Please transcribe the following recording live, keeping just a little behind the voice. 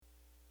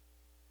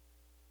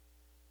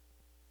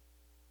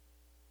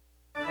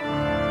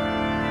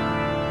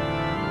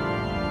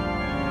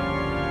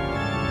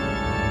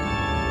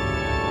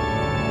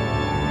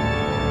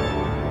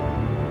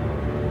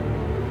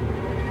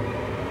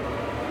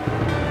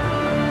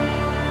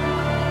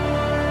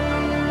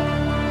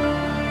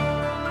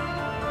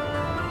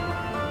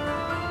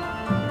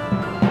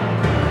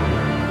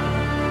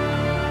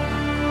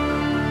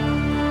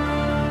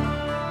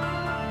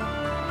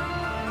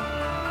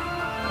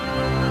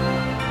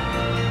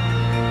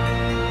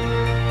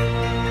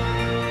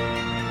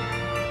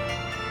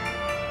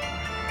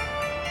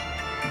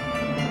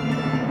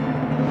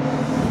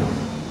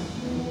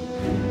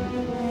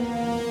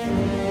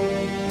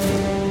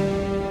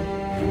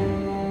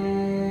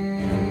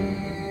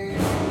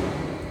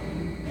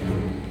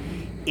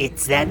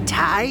It's that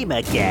time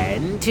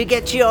again to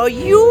get your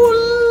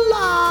Yule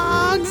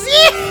logs.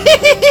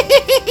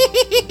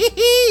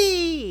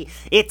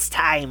 It's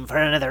time for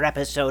another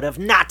episode of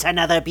Not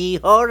Another Bee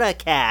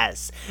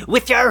Horrorcast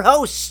with your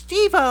hosts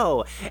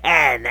Steve-O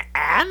and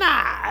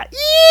Anna.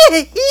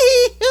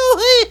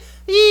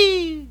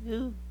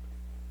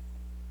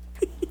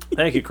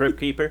 Thank you, Crypt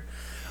Keeper.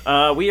 We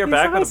are He's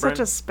back with always a brand. such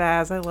a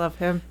spaz. I love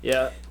him.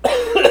 Yeah.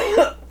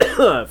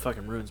 It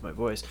fucking ruins my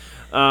voice.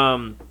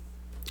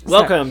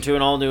 Welcome to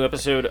an all-new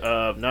episode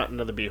of Not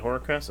Another Bee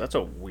Horrorcast. That's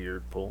a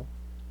weird pull.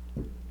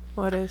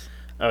 What is?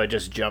 Oh, it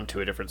just jumped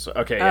to a different song.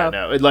 Okay, yeah, Oh.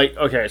 no.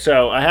 Okay,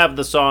 so I have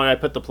the song, I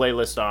put the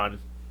playlist on,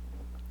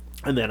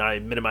 and then I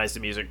minimize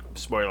the music.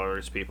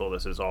 Spoilers, people,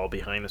 this is all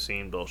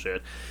behind-the-scene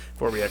bullshit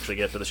before we actually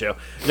get to the show.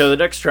 No, the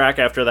next track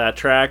after that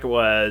track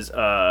was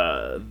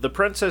The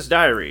Princess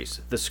Diaries,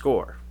 the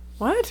score.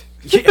 What?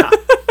 Yeah.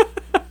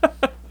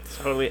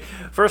 Totally.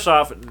 First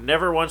off,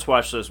 never once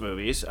watched those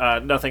movies.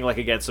 Nothing like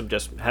against them,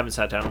 just haven't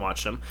sat down and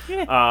watched them.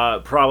 Yeah.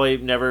 Probably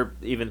never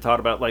even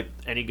thought about like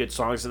any good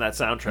songs in that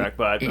soundtrack,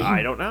 but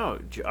I don't know.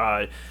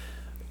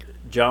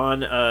 John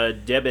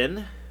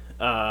Debony.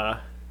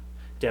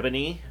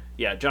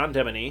 Yeah, John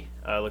Debony.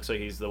 Looks like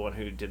he's the one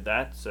who did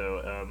that.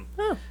 So,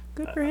 Oh,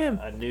 good for him.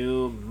 A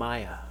New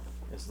Maya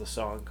is the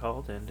song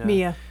called. And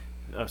Mia.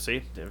 Oh,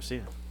 see? Never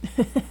seen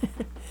it.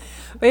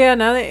 But yeah,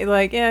 now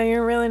that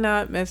you're really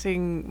not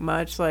missing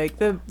much. Like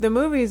the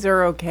movies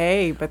are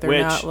okay, but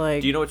they're not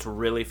like. Do you know what's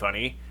really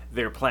funny?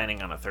 They're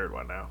planning on a third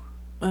one now.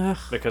 Ugh.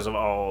 Because of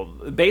all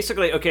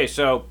basically okay,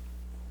 so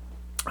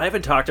I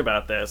haven't talked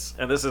about this,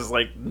 and this is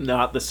like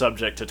not the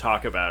subject to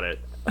talk about it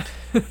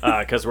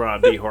because we're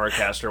on B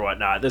Horrorcast or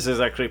whatnot. This is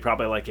actually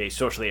probably like a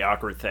socially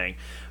awkward thing,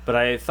 but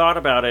I thought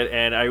about it,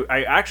 and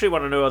I actually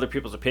want to know other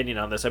people's opinion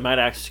on this. I might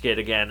ask it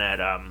again at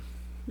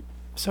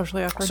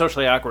Socially awkward.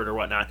 socially awkward or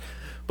whatnot.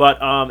 But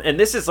and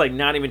this is like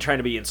not even trying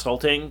to be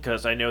insulting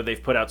because I know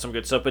they've put out some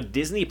good stuff, but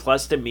Disney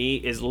Plus to me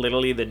is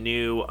literally the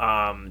new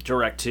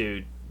direct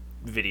to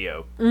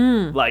video.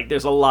 Like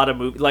there's a lot of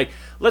movies. Like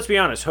let's be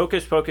honest,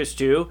 Hocus Pocus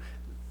 2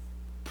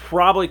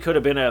 probably could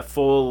have been a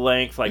full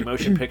length like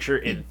motion picture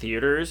in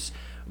theaters,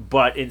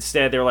 but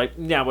instead they're like,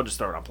 nah, we'll just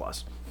throw it on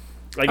Plus.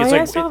 Like Oh, it's yeah, I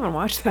like still haven't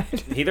watched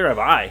that. neither have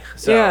I.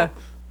 So. Yeah.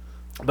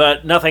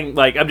 But nothing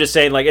like I'm just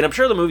saying like, and I'm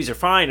sure the movies are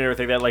fine and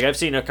everything. That like I've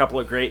seen a couple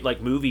of great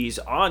like movies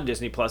on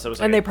Disney Plus. I was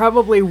like, And they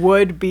probably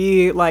would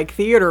be like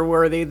theater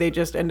worthy. They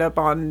just end up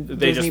on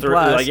Disney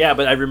Plus. like yeah.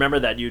 But I remember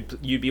that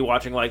you'd be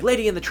watching like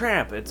Lady and the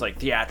Tramp. It's like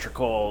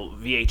theatrical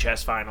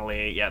VHS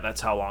finally. Yeah,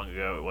 that's how long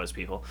ago it was,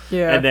 people.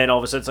 Yeah. And then all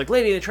of a sudden it's like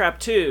Lady and the Tramp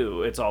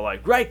 2. It's all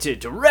like right to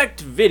direct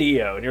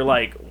video, and you're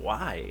like,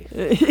 why?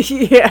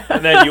 Yeah.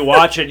 And then you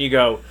watch it and you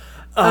go,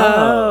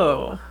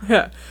 Oh.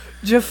 Yeah.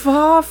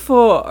 Jafar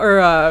 4 or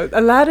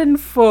Aladdin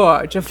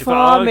 4.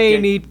 Jafar may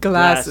need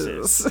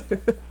glasses.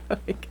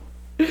 Like,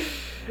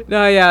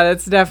 no, yeah,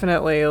 that's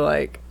definitely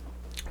like.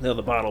 No,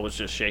 the bottle was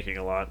just shaking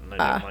a lot, and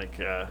I didn't like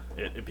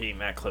it being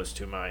that close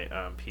to my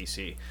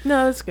PC.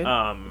 No, that's good.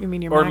 You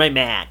mean your my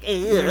Mac? Mac?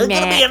 Gonna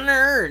be a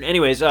nerd.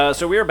 Anyways,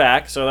 so we're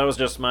back. So that was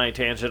just my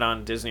tangent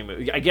on Disney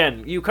movie.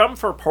 Again, you come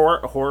for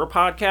horror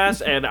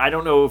podcasts, and I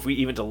don't know if we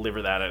even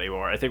deliver that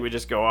anymore. I think we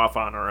just go off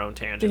on our own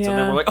tangents, and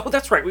then Yeah. we're like, oh,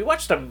 that's right, we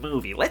watched a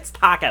movie. Let's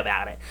talk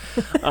about it.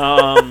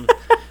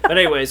 But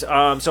anyways,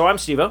 so I'm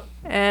Steve-O.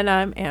 And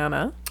I'm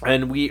Anna.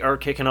 And we are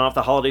kicking off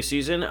the holiday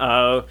season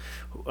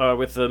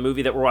with the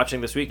movie that we're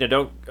watching this week. Now,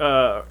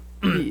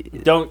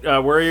 don't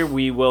worry.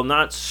 We will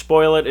not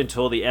spoil it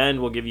until the end.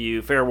 We'll give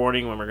you fair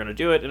warning when we're going to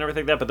do it and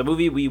everything like that. But the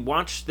movie we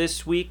watched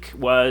this week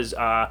was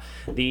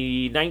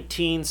the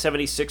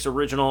 1976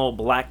 original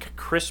Black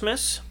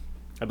Christmas.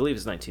 I believe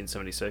it's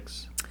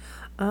 1976.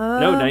 No,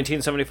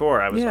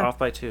 1974. I was yeah. off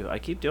by 2. I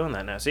keep doing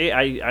that now. See,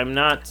 I'm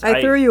not...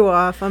 I threw you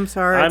off. I'm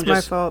sorry. It's my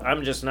fault.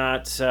 I'm just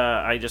not...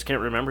 I just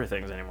can't remember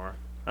things anymore.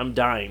 I'm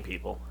dying,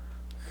 people.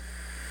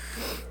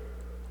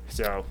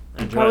 So,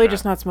 enjoy Probably that.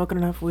 just not smoking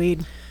enough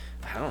weed.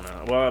 I don't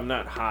know. Well, I'm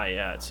not high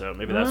yet, so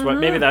maybe that's why.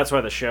 Maybe that's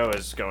why the show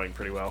is going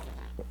pretty well.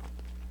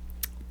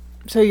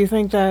 So you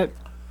think that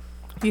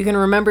you can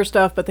remember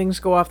stuff, but things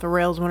go off the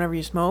rails whenever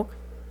you smoke?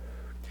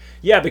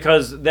 Yeah,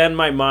 because then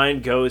my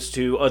mind goes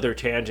to other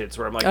tangents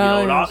where I'm like,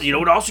 yes. you know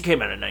what also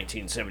came out in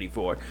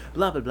 1974?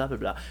 Blah blah blah blah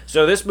blah.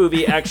 So this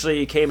movie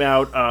actually came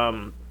out.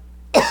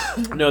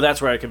 No,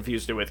 that's where I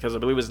confused it with because I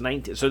believe it was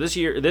 19. So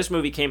this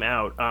movie came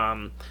out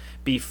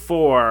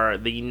before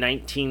the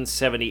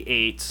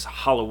 1978's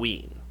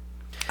Halloween.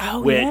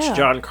 Oh, which yeah.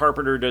 John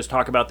Carpenter does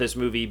talk about this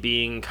movie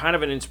being kind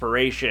of an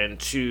inspiration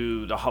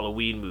to the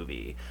Halloween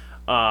movie.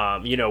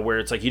 Where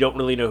it's like you don't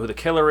really know who the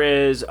killer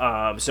is.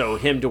 So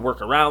him to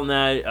work around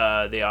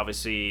that, they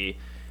obviously...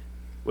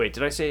 Wait,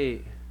 did I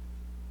say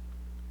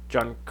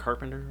John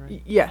Carpenter,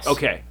 right? Yes.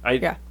 Okay.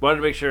 Yeah. Wanted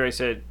to make sure I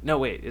said... No,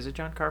 wait. Is it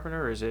John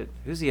Carpenter or is it...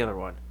 Who's the other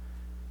one?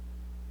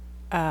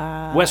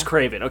 Wes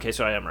Craven. Okay,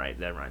 so I am right.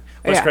 Never mind.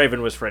 Wes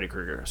Craven was Freddy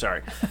Krueger.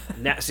 Sorry.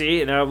 Now,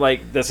 see, and I'm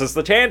like, this is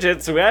the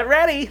tangent, so we got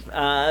ready.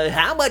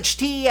 How much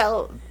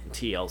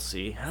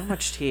TLC. How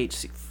much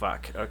THC?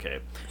 Fuck. Okay.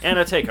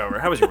 Anna, take over.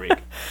 How was your week?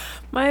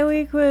 My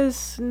week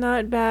was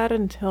not bad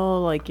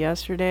until like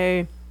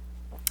yesterday.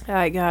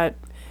 I got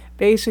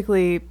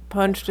basically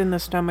punched in the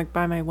stomach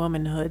by my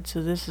womanhood,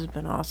 so this has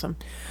been awesome.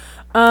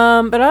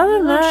 But other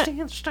than that,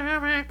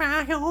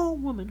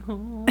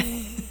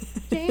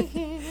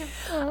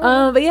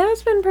 but yeah,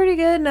 it's been pretty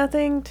good.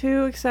 Nothing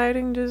too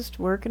exciting. Just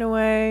working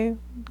away,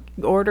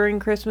 ordering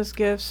Christmas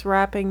gifts,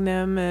 wrapping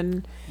them,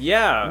 and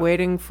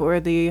waiting for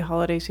the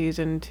holiday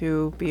season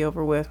to be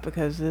over with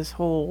because this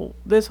whole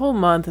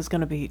month is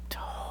going to be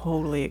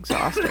totally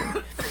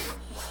exhausting.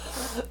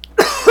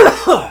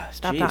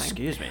 Stop dying.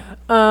 Excuse me.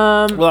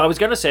 Well, I was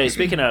gonna say,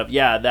 speaking of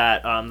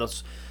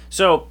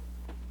so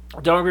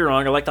don't get me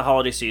wrong. I like the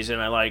holiday season.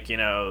 I like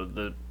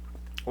the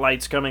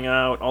lights coming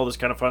out, all this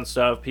kind of fun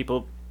stuff.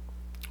 People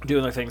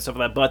doing their thing, stuff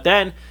like that. But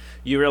then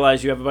you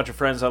realize you have a bunch of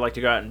friends that like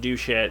to go out and do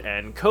shit.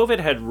 And COVID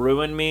had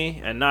ruined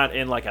me, and not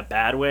in like a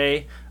bad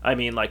way. I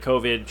mean, like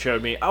COVID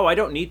showed me, I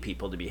don't need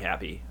people to be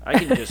happy. I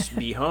can just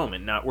be home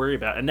and not worry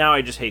about it. And now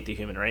I just hate the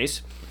human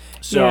race.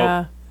 So.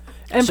 Yeah.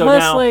 And so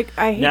plus, now,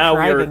 I hate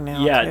driving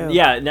now,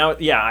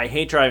 too. I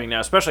hate driving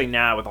now, especially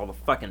now with all the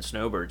fucking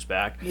snowbirds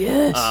back.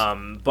 Yes.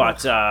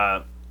 But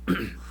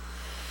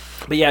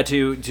yeah,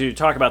 to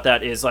talk about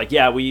that is I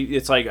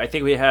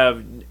think we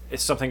have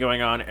something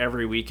going on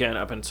every weekend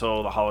up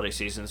until the holiday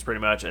seasons,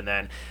 pretty much, and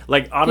then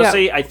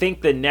honestly, I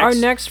think our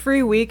next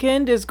free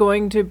weekend is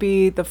going to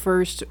be the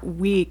first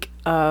week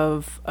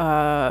of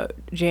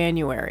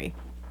January.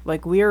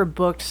 We are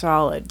booked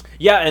solid.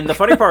 Yeah, and the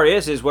funny part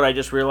is what I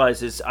just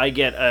realized is I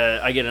get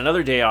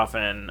another day off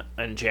in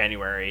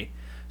January.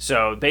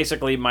 So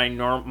basically,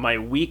 my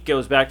week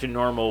goes back to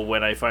normal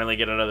when I finally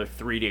get another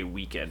 3-day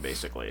weekend,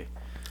 basically.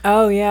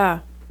 Oh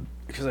yeah.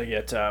 Because I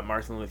get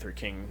Martin Luther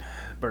King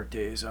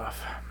birthdays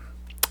off.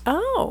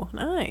 Oh,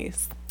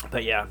 nice.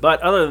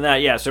 But other than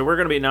that, so we're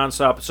going to be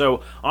nonstop.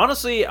 So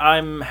honestly,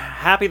 I'm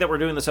happy that we're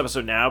doing this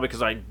episode now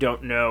because I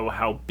don't know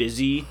how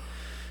busy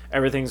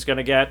everything's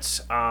gonna get.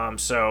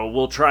 So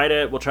we'll try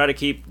to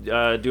keep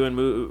doing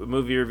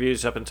movie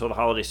reviews up until the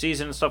holiday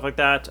season and stuff like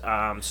that.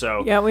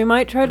 We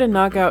might try to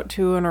knock out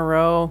 2 in a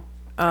row,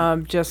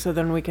 just so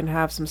then we can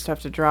have some stuff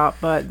to drop.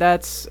 But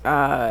that's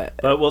but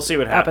we'll see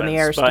what happens. Up in the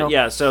air still.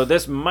 But so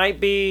this might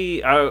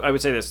be. I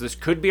would say this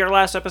could be our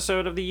last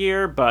episode of the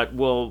year, but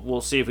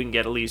we'll see if we can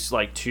get at least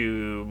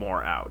 2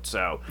 more out.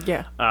 So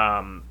yeah.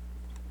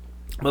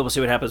 But we'll see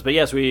what happens. But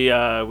yes, we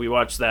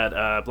watched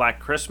that Black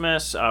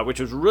Christmas, which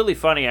was really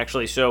funny,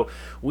 actually. So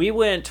we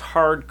went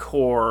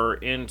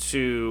hardcore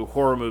into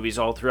horror movies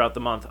all throughout the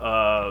month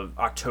of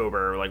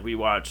October. I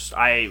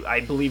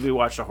believe we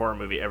watched a horror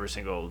movie every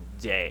single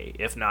day,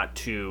 if not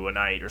 2 a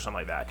night or something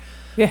like that.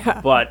 Yeah.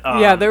 But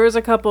there was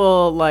a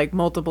couple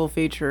multiple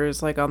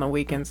features on the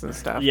weekends and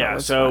stuff. Yeah,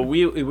 so fun.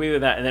 we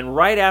did that, and then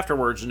right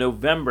afterwards,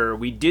 November,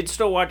 we did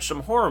still watch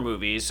some horror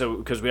movies, so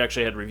because we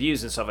actually had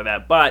reviews and stuff like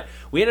that. But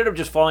we ended up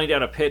just falling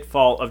down a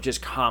pitfall of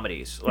just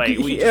comedies.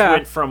 We just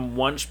went from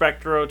one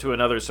spectrum to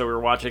another. So we were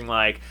watching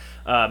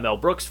Mel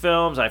Brooks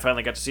films. I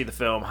finally got to see the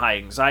film High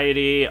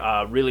Anxiety.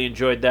 Really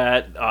enjoyed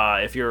that.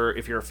 If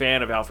you're a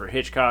fan of Alfred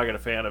Hitchcock and a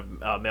fan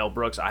of Mel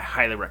Brooks, I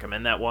highly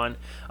recommend that one.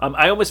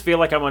 I almost feel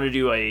like I want to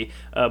do a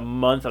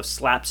month of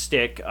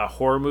slapstick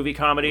horror movie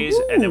comedies.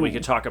 Ooh. And then we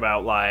could talk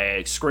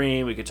about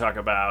Scream. We could talk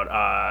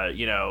about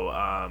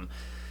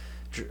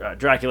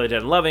Dracula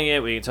Dead and Loving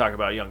It. We can talk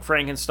about Young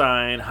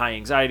Frankenstein, High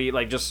Anxiety,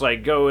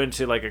 go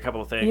into a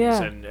couple of things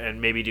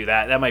and maybe do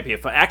that. That might be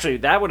actually,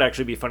 that would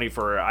actually be funny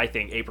for, I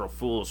think, April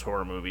Fool's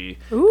horror movie.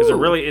 Because there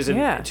really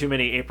isn't too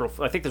many I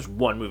think there's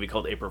one movie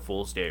called April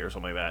Fool's Day or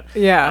something like that.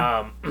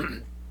 Yeah.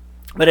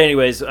 But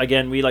anyways,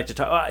 again, we like to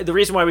talk. The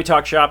reason why we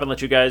talk shop and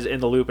let you guys in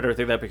the loop and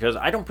everything like that because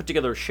I don't put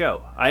together a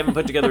show. I haven't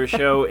put together a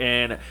show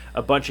in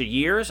a bunch of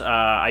years.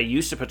 I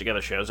used to put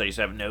together shows. I used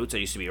to have notes. I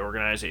used to be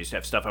organized. I used to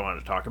have stuff I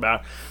wanted to talk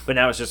about. But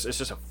now it's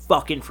just a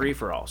fucking free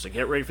for all. So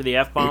get ready for the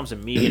F-bombs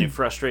and me getting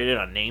frustrated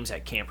on names I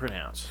can't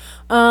pronounce.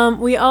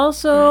 We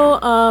also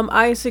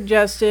I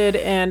suggested,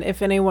 and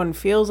if anyone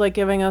feels like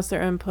giving us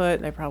their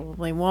input, they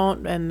probably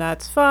won't, and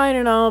that's fine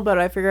and all. But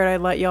I figured I'd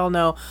let y'all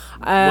know.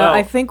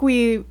 I think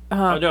we.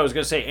 I was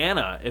going to say,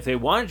 Anna, if they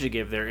wanted to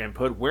give their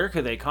input, where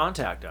could they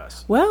contact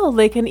us? Well,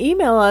 they can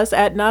email us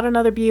at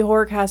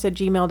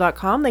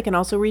notanotherBHorrorcast@gmail.com. They can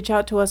also reach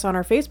out to us on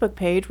our Facebook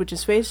page, which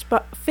is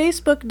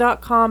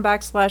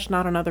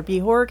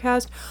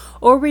facebook.com/notanotherBHorrorcast.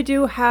 Or we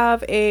do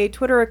have a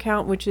Twitter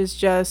account, which is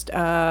just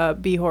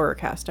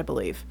BHorrorcast, I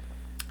believe.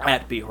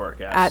 At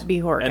BHorrorcast. At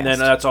BHorrorcast. And then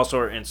that's also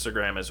our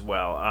Instagram as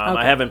well. Okay.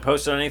 I haven't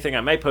posted anything.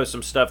 I may post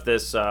some stuff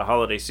this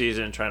holiday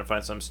season, trying to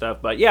find some stuff.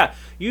 But yeah,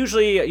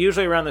 usually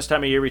around this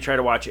time of year, we try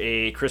to watch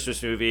a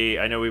Christmas movie.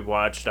 I know we've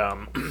watched,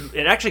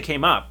 it actually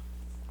came up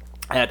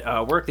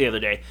at work the other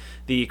day,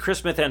 the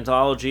Christmas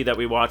anthology that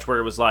we watched where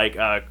it was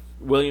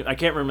William. I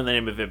can't remember the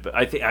name of it, but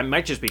I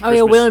might just be. Christmas.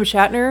 Oh yeah, William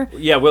Shatner.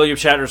 Yeah, William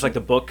Shatner's like the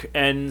book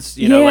ends.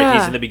 You know, like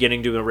he's in the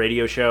beginning doing a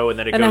radio show, and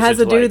then it goes. And it has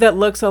into a dude that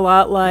looks a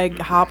lot like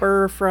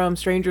Hopper from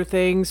Stranger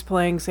Things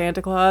playing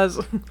Santa Claus.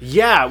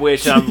 Yeah,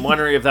 which I'm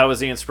wondering if that was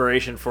the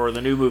inspiration for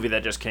the new movie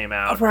that just came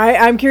out. Right,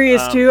 I'm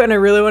curious too, and I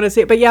really want to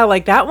see it. But yeah,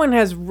 like that one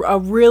has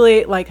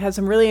has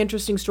some really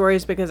interesting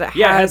stories because it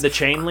has the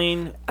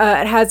Changeling.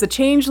 It has the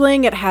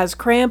Changeling. It has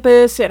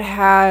Krampus. It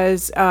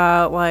has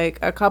like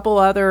a couple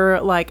other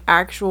like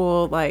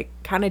actual like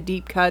kind of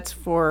deep cuts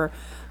for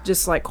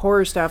just like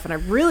horror stuff, and I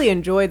really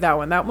enjoyed that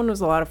one. That one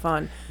was a lot of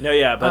fun. No,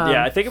 yeah, but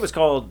I think it was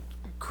called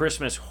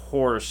Christmas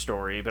Horror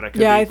Story, but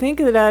I think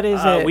that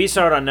is it. We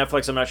saw it on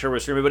Netflix. I'm not sure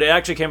what streaming, but it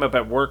actually came up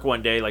at work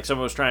one day. Like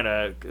someone was trying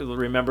to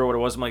remember what it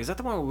was. I'm like, is that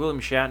the one with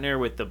William Shatner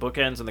with the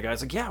bookends? And the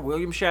guy's like, yeah,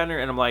 William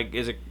Shatner. And I'm like,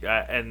 is it?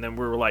 And then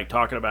we were like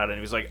talking about it, and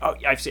he was like, oh,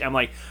 I've seen. I'm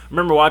like,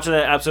 remember watching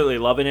it, absolutely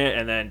loving it,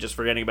 and then just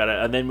forgetting about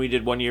it. And then we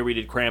did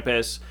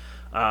Krampus.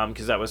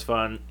 Because that was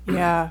fun.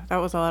 Yeah, that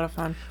was a lot of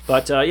fun.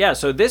 But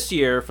so this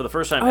year, for the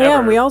first time ever... yeah,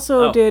 and we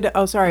also did...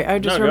 Oh, sorry, I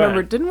just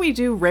remembered. Didn't we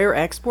do Rare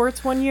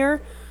Exports one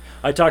year?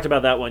 I talked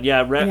about that one.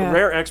 Yeah,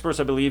 Rare Exports,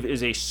 I believe,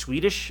 is a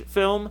Swedish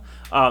film,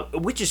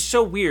 which is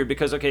so weird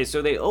because,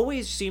 so they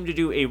always seem to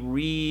do a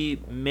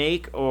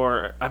remake,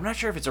 or I'm not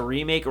sure if it's a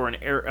remake or an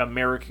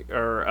American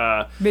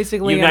or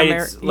basically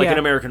an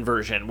American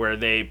version where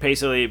they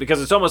basically,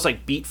 because it's almost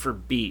like beat for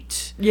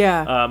beat.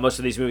 Yeah. Most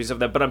of these movies have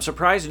that, but I'm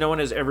surprised no one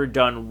has ever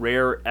done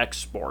Rare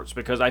Exports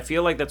because I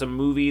feel like that's a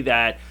movie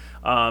that.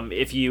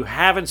 If you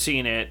haven't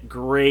seen it,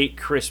 great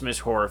Christmas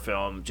horror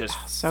film, just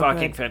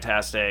fucking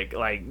fantastic.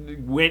 Like,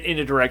 went in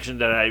a direction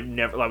that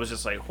I was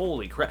just like,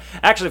 holy crap.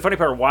 Actually, the funny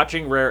part,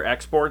 watching Rare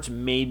Exports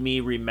made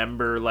me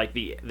remember, like,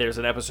 there's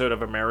an episode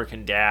of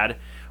American Dad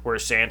where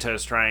Santa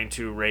is trying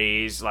to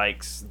raise,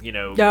 like,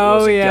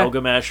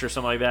 Gilgamesh or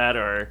something like that,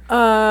 or...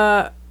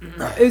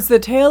 It's the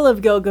Tale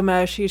of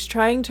Gilgamesh. He's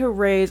trying to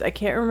raise, I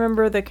can't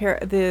remember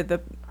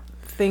the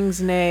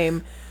thing's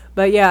name,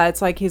 but yeah,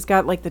 it's like he's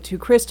got like the two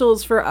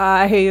crystals for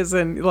eyes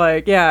and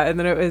like, yeah, and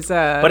then it was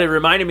but it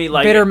reminded me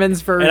like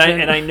Bitterman's version.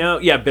 And I know,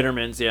 yeah,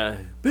 Bitterman's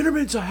a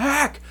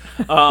hack.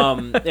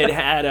 It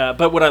had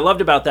but what I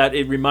loved about that,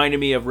 it reminded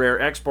me of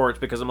Rare Exports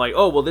because I'm like,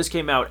 oh well, this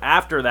came out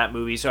after that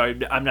movie, so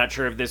I'm not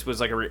sure if this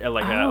was like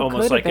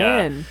almost like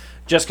a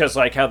just because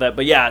like how that,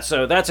 but yeah,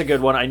 so that's a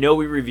good one. I know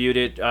we reviewed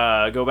it.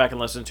 Go back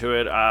and listen to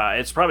it.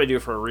 It's probably due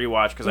for a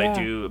rewatch because I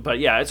do. But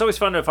yeah, it's always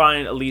fun to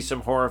find at least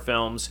some horror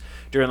films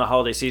during the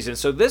holiday season.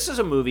 So this is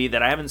a movie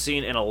that I haven't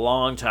seen in a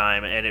long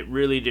time, and it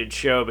really did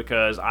show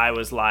because I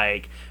was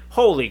like,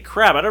 holy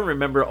crap, I don't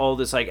remember all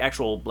this like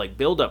actual like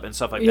build up and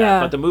stuff like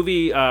that. But the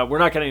movie, we're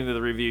not getting into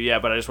the review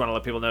yet, but I just want to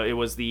let people know it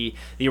was the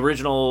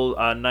original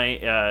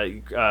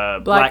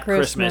Black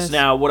Christmas.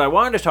 Now, what I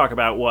wanted to talk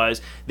about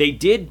was they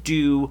did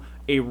do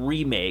a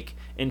remake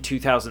in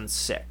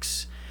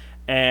 2006,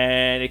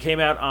 and it came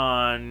out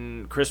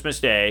on Christmas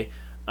Day.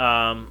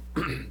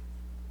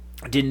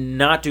 Did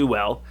not do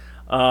well.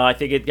 I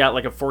think it got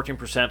like a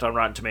 14% on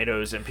Rotten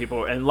Tomatoes, and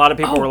a lot of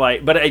people were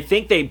like, but I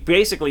think they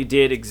basically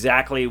did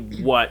exactly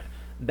what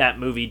that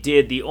movie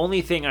did. The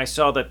only thing I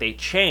saw that they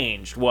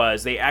changed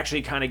was they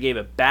actually kind of gave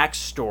a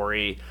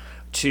backstory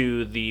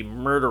to the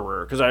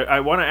murderer, because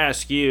I want to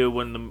ask you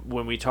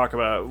when we talk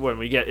about,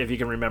 if you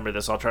can remember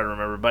this, I'll try to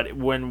remember, but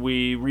when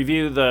we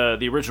review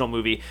the original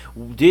movie,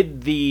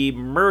 did the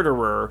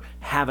murderer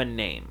have a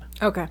name?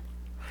 Okay.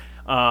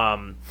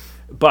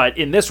 But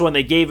in this one,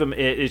 they gave him,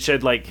 it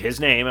said like his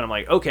name, and I'm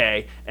like,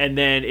 okay, and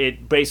then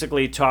it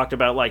basically talked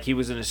about like he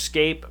was an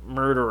escape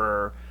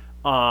murderer.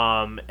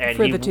 And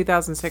for the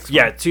 2006 one.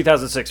 Yeah,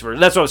 2006 version.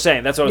 That's what I was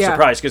saying. That's what I was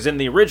surprised, because in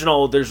the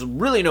original, there's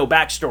really no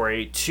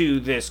backstory to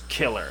this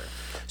killer.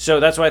 So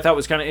that's what I thought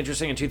was kind of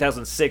interesting. In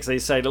 2006, they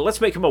decided,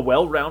 let's make him a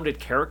well-rounded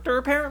character,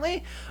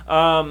 apparently.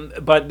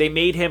 But they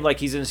made him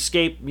like he's an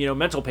escape,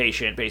 mental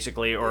patient,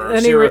 basically, or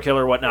a serial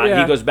killer or whatnot.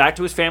 Yeah. He goes back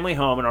to his family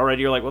home, and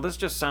already you're like, well, this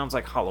just sounds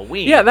like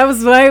Halloween. Yeah,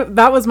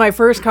 that was my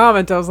first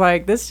comment. I was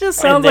like, this just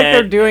sounds like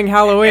they're doing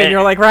Halloween. And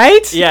you're like,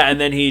 right? Yeah,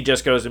 and then he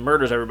just goes and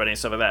murders everybody and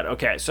stuff like that.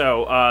 Okay,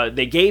 so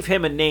they gave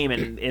him a name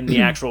in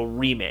the actual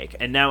remake.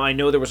 And now I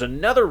know there was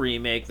another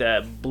remake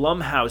that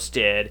Blumhouse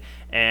did,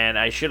 and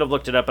I should have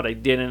looked it up, but I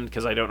didn't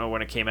because I don't know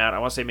when it came out. I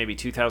want to say maybe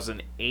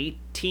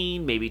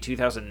 2018, maybe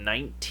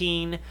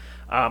 2019.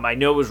 I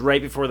know it was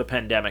right before the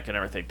pandemic and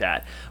everything like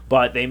that.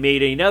 But they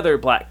made another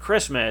Black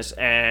Christmas,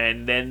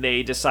 and then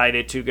they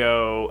decided to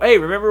go, hey,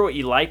 remember what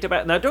you liked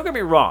about... Now, don't get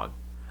me wrong.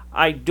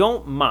 I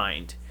don't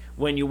mind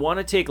when you want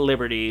to take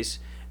liberties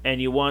and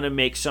you want to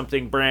make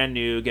something brand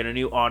new, get a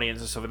new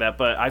audience and stuff like that,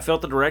 but I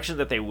felt the direction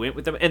that they went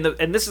with them, and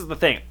this is the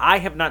thing, I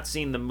have not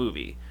seen the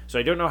movie, so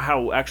I don't know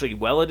how actually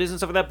well it is and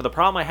stuff like that, but the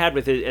problem I had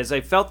with it is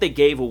I felt they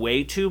gave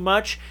away too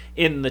much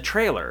in the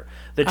trailer.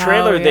 The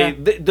trailer,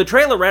 the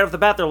trailer right off the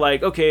bat, they're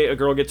like, okay, a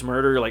girl gets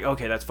murdered, you're like,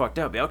 okay, that's fucked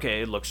up,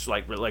 okay, it looks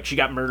like she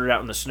got murdered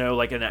out in the snow,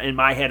 like in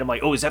my head, I'm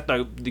like, oh, is that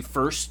the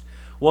first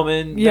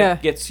woman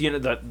that gets,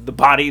 the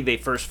body they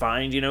first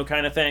find,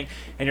 kind of thing.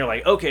 And you're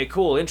like, okay,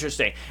 cool,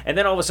 interesting. And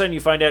then all of a sudden you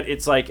find out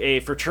it's like a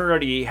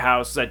fraternity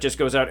house that just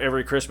goes out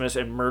every Christmas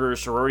and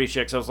murders sorority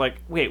chicks. I was like,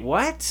 wait,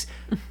 what?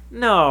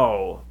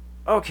 No.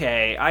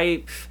 Okay,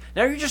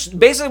 now you're just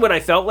basically what I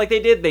felt like they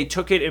did. They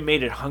took it and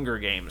made it Hunger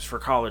Games for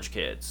college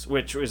kids,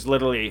 which was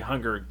literally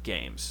Hunger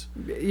Games.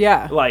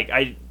 Yeah,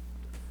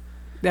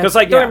 because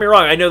don't get me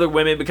wrong, I know the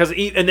women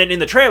and then in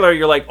the trailer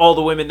you're like, all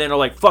the women then are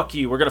like, fuck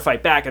you, we're gonna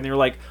fight back, and you're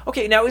like,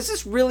 okay, now is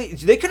this really?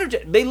 They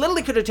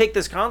literally could have taken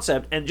this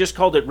concept and just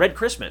called it Red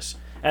Christmas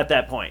at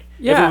that point.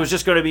 If it was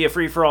just going to be a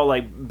free for all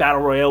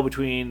battle royale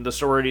between the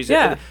sororities.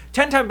 10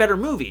 times better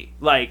movie.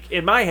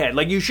 In my head,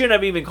 you shouldn't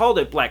have even called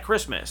it Black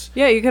Christmas.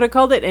 Yeah, you could have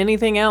called it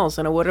anything else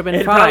and it would have been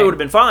fine. It probably would have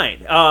been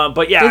fine.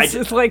 But yeah,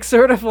 it's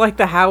sort of like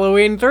the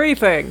Halloween 3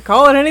 thing.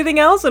 Call it anything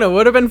else and it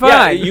would have been fine.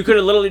 Yeah, you could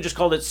have literally just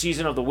called it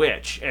Season of the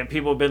Witch, and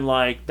people have been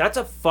like, "That's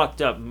a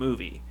fucked up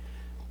movie."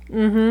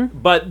 Mm-hmm.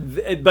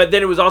 But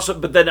then it was also.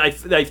 But then I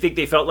think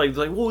they felt like,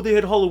 whoa, they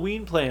had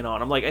Halloween playing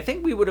on. I'm like, I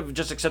think we would have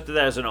just accepted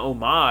that as an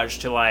homage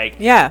to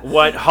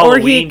what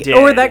Halloween did.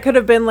 Or that could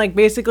have been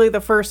basically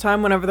the first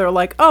time whenever they're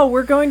like, oh,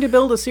 we're going to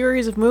build a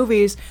series of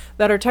movies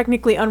that are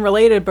technically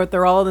unrelated, but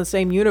they're all in the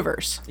same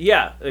universe.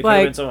 Yeah, it could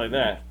have been something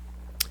like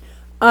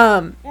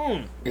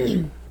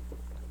that.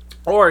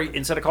 Or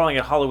instead of calling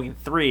it Halloween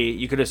 3,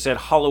 you could have said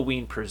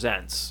Halloween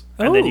Presents.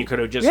 And then you could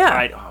have just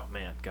tried. Oh,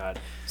 man, God.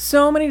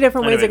 So many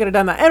different ways I could have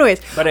done that.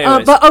 Anyways.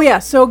 But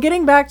so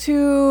getting back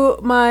to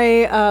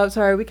my,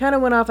 sorry, we kind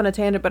of went off on a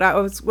tangent, but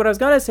what I was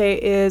going to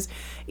say is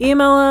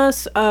email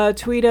us,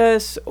 tweet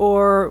us,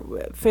 or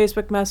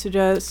Facebook message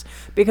us,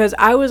 because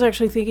I was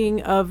actually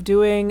thinking of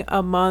doing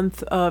a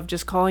month of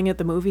just calling it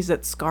the movies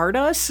that scarred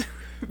us.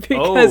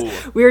 Because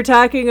we were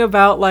talking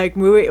about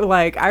movie,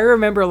 I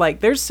remember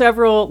there's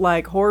several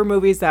horror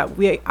movies that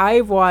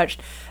I've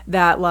watched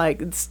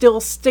that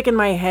still stick in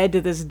my head to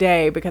this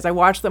day because I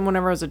watched them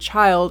whenever I was a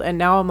child, and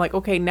now I'm like,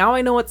 okay, now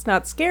I know it's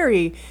not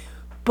scary,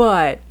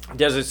 but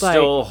does it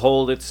still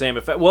hold its same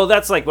effect? Well,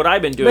 that's what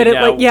I've been doing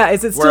now.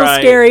 Is it still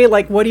scary?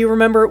 What do you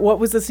remember? What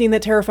was the scene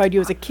that terrified you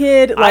as a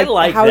kid? I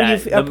like how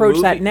that. Do you approach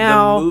that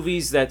now? The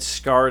movies that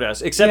scarred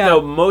us, except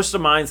though most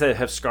of mine that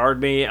have scarred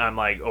me, I'm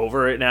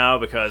over it now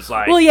because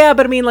Well, yeah,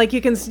 but I mean,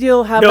 you can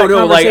still have that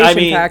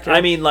conversation factor.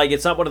 I mean,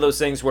 it's not one of those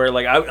things where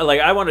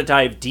I want to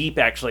dive deep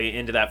actually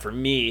into that for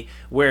me.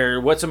 Where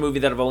what's a movie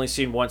that I've only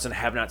seen once and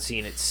have not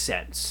seen it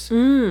since,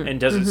 and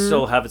does it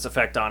still have its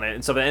effect on it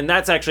and stuff? And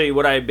that's actually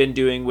what I've been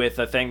doing with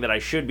a thing that I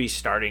should be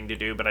starting to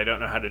do, but I don't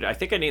know how to do. I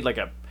think I need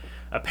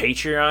a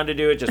Patreon to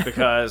do it, just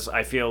because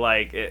I feel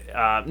like it,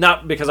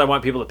 not because I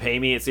want people to pay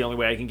me. It's the only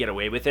way I can get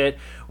away with it,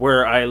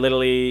 where I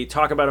literally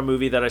talk about a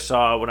movie that I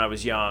saw when I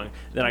was young,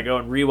 then I go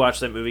and rewatch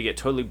that movie, get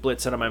totally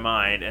blitzed out of my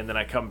mind, and then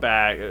I come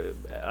back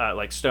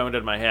stoned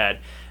in my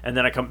head, and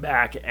then I come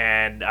back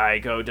and I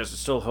go, does it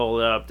still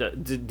hold up?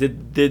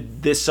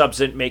 Did this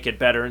substance make it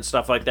better and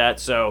stuff like that?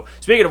 So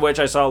speaking of which,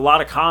 I saw a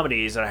lot of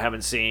comedies that I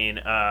haven't seen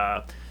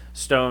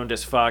stoned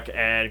as fuck,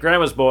 and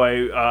Grandma's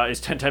Boy is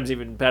 10 times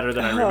even better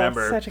than I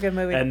remember. Such a good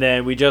movie. And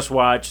then we just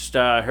watched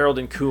Harold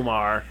and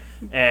Kumar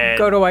and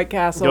Go to White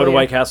Castle.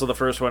 White Castle, the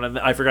first one, and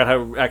I forgot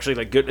how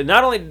actually good. And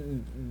not only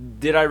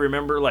did I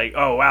remember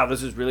oh wow,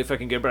 this is really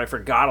fucking good, but I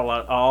forgot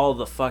all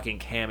the fucking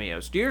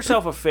cameos. Do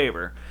yourself a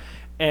favor,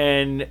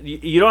 and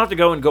you don't have to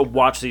go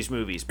watch these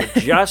movies, but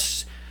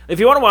just. If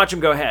you want to watch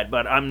them, go ahead,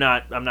 but I'm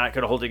not going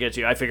to hold it against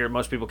you. I figure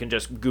most people can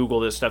just Google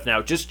this stuff now.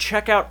 Just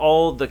check out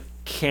all the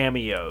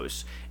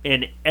cameos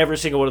in every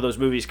single one of those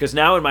movies, because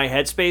now in my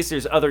headspace,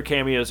 there's other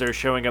cameos that are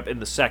showing up in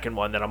the second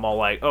one that I'm all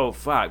like, oh,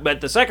 fuck.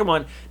 But the second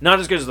one, not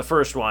as good as the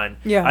first one.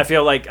 Yeah. I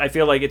feel like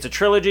it's a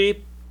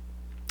trilogy.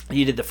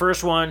 You did the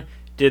first one,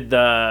 did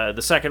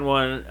the second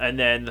one, and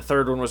then the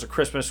third one was a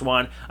Christmas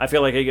one. I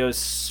feel like it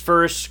goes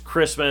first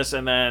Christmas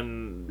and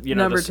then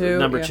number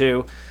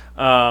two.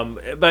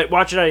 But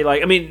watch it how you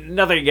like. I mean,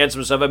 nothing against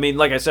them stuff. I mean,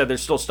 like I said,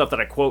 there's still stuff that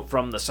I quote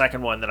from the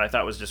second one that I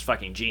thought was just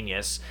fucking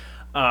genius.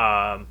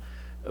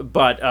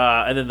 But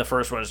and then the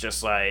first one is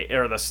just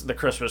or the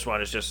Christmas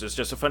one is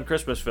just a fun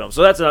Christmas film.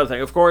 So that's another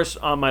thing. Of course,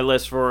 on my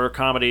list for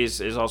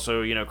comedies is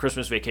also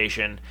Christmas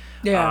Vacation.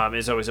 Yeah.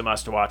 Is always a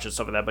must to watch and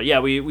stuff like that. But yeah,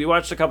 we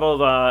watched a couple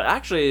of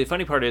actually the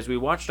funny part is we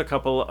watched a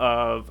couple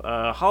of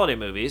holiday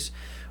movies.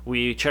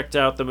 We checked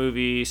out the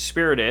movie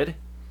Spirited.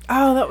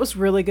 Oh, that was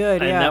really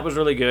good. And that was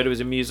really good. It was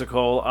a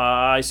musical.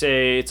 I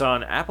say it's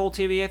on Apple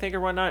TV, I think,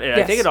 or whatnot. Yes.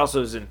 I think it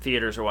also is in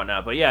theaters or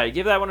whatnot. But yeah,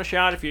 give that one a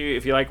shot if you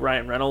like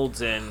Ryan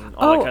Reynolds and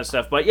all that kind of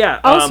stuff. But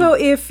yeah. Also,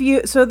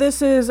 so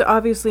this is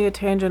obviously a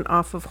tangent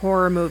off of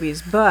horror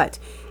movies, but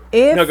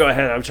no, go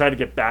ahead. I'm trying to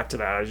get back to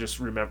that. I just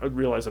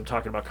realized I'm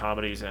talking about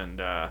comedies and.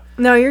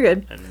 No, you're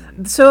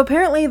good. So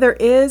apparently there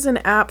is an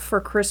app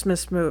for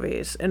Christmas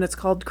movies, and it's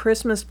called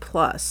Christmas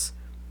Plus.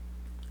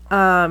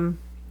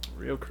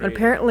 Real creative.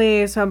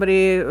 Apparently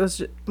somebody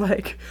was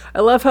like,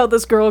 I love how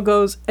this girl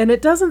goes, and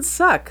it doesn't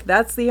suck.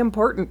 That's the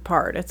important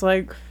part. It's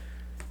like,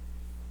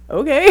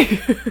 okay.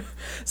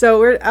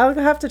 So I'll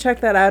have to check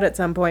that out at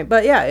some point.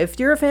 But yeah, if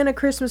you're a fan of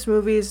Christmas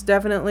movies,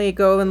 definitely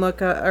go and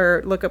look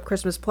up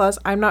Christmas Plus.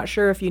 I'm not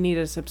sure if you need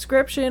a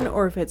subscription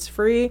or if it's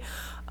free.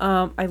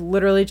 I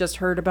literally just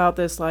heard about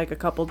this like a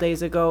couple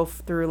days ago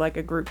through like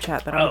a group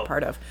chat that I'm a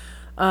part of.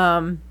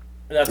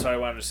 That's what I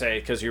wanted to say,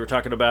 because you were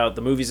talking about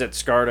the movies that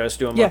scarred us,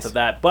 do a month of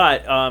that.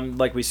 But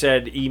like we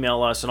said,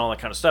 email us and all that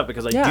kind of stuff,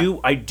 because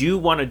I do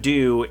want to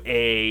do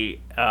a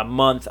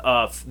month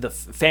of the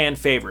fan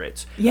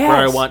favorites, where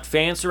I want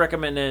fans to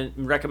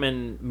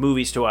recommend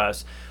movies to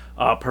us.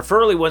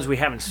 Preferably ones we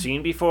haven't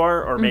seen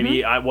before, or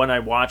maybe one I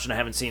watched and I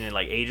haven't seen in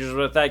like ages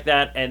or like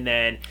that. And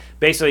then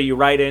basically you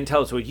write in,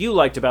 tell us what you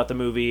liked about the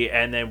movie,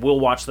 and then we'll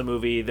watch the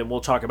movie, then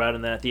we'll talk about it,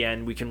 and then at the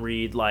end we can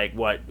read like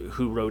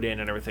who wrote in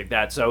and everything like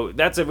that. So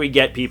that's if we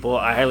get people.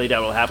 I highly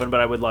doubt it will happen, but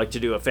I would like to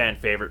do a fan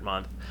favorite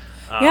month.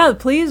 Yeah,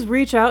 please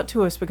reach out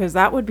to us, because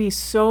that would be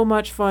so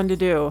much fun to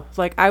do.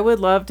 Like, I would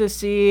love to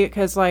see,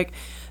 because like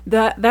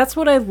that's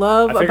what I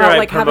love about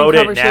like having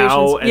conversations. It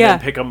now and then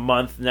pick a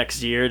month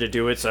next year to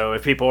do it. So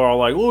if people are all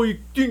like, "Oh, you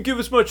didn't give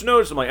us much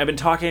notice," I'm like, I've been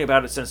talking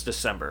about it since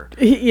December.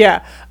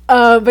 Yeah,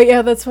 but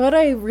yeah, that's what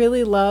I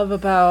really love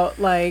about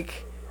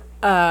like.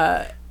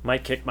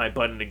 Might kick my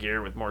butt into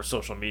gear with more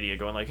social media,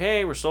 going like,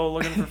 "Hey, we're still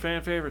looking for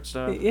fan favorite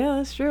stuff." Yeah,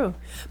 that's true.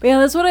 But yeah,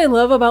 that's what I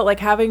love about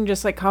like having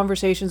just like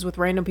conversations with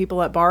random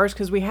people at bars,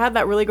 because we had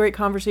that really great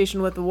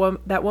conversation with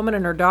that woman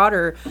and her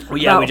daughter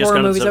about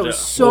horror movies. That was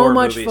so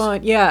much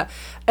fun. Yeah,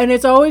 and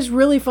it's always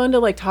really fun to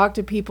like talk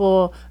to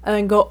people and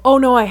then go, "Oh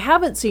no, I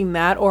haven't seen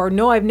that," or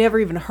 "No, I've never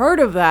even heard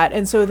of that."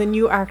 And so then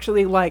you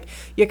actually like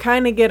you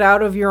kind of get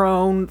out of your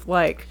own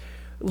like.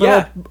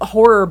 Little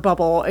horror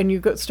bubble, and you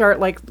start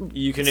like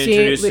you can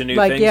introduce to new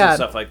things and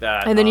stuff like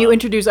that, and then you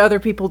introduce other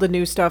people to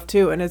new stuff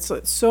too, and it's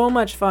so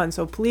much fun.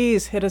 So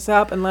please hit us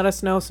up and let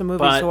us know some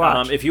movies to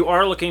watch. If you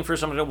are looking for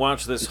something to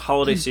watch this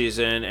holiday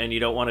season and you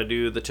don't want to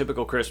do the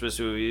typical Christmas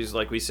movies,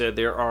 like we said,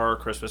 there are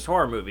Christmas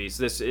horror movies.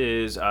 This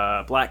is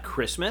Black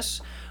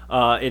Christmas.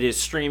 It is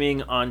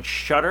streaming on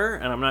Shudder,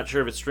 and I'm not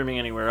sure if it's streaming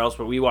anywhere else,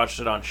 but we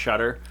watched it on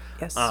Shudder.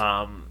 Yes.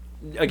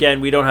 Again,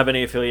 we don't have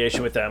any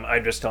affiliation with them.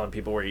 I'm just telling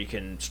people where you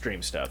can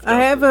stream stuff.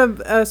 I have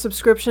a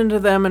subscription to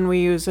them, and we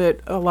use it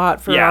a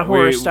lot for our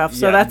horror stuff.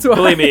 So that's why.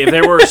 Believe me, if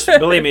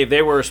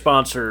they were a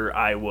sponsor,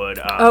 I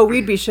would.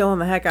 We'd be shilling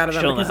the heck out of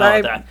them, because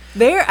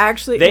they're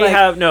actually they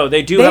have a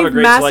great selection. They've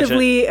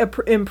massively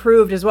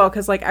improved as well,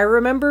 because like I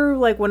remember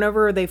like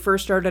whenever they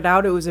first started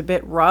out, it was a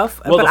bit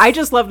rough, but I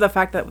just love the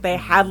fact that they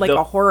had like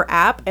a horror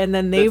app, and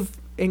then they've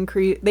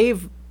increased.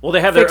 Well,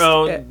 they have their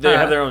own. They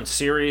have their own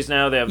series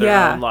now. They have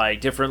their own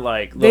like different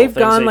like. They've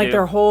gone like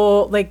their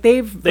whole like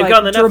they've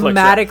gone the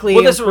dramatically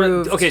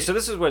improved. So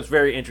this is what's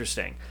very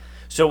interesting.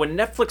 So when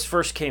Netflix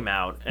first came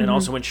out, and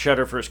also when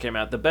Shudder first came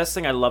out, the best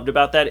thing I loved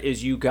about that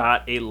is you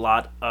got a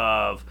lot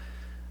of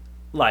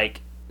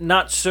like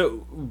not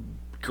so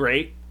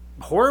great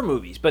horror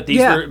movies, but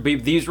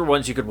these were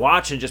ones you could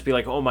watch and just be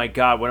like, oh my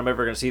god, when am I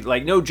ever going to see?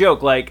 Like, no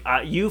joke, like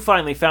you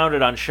finally found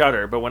it on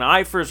Shudder, but when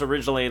I first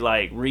originally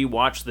like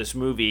rewatched this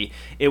movie,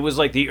 it was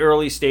like the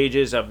early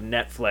stages of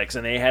Netflix,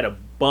 and they had a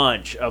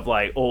bunch of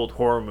like old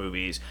horror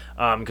movies,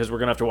 because we're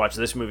gonna have to watch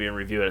this movie and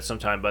review it at some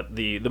time. But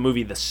the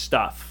movie The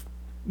Stuff,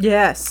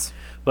 yes.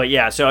 But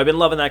yeah, so I've been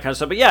loving that kind of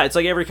stuff. But yeah, it's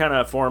like every kind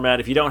of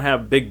format. If you don't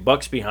have big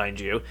bucks behind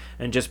you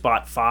and just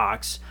bought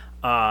Fox,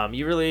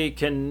 you really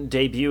can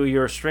debut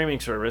your streaming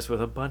service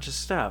with a bunch of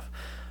stuff.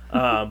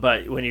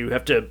 But when you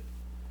have to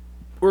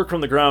work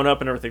from the ground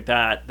up and everything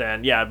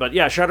then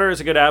Shudder is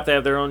a good app. They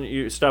have their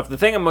own stuff. The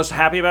thing I'm most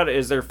happy about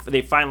is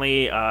they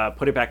finally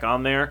put it back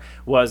on there.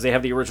 Was they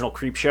have the original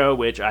Creepshow,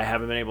 which I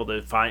haven't been able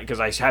to find, because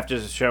I have to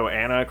show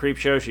Anna a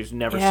Creepshow. She's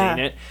never seen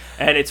it,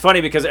 and it's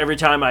funny because every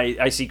time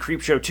I see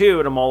Creepshow 2,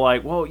 and I'm all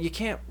like, well, you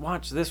can't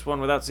watch this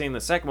one without seeing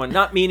the second one.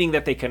 Not meaning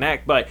that they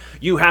connect, but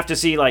you have to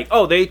see like,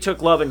 oh, they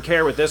took love and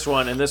care with this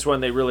one, and this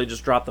one they really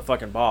just dropped the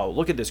fucking ball.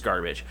 Look at this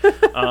garbage.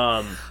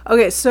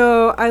 Okay,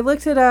 so I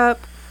looked it up.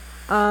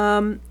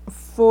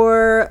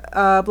 For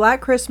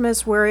Black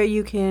Christmas, where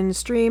you can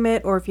stream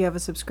it, or if you have a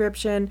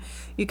subscription,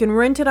 you can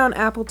rent it on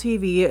Apple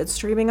TV. It's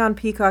streaming on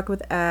Peacock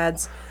with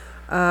ads.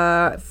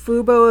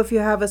 Fubo, if you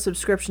have a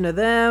subscription to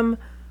them.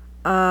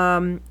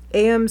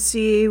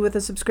 AMC with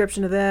a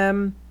subscription to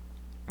them.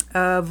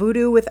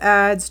 Vudu with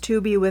ads.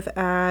 Tubi with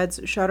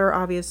ads. Shudder,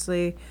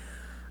 obviously.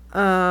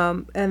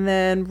 And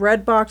then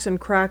Redbox and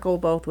Crackle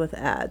both with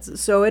ads.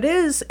 So it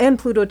is, and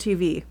Pluto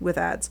TV with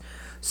ads.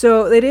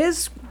 So it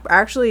is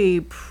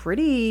actually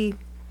pretty,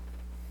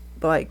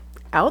 like,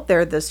 out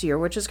there this year,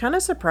 which is kind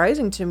of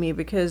surprising to me,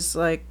 because,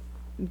 like,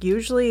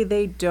 usually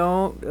they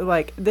don't,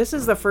 like, this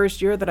is the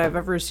first year that I've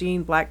ever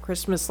seen Black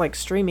Christmas, like,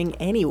 streaming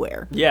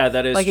anywhere. Yeah,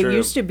 that is like, true. It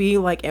used to be,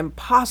 like,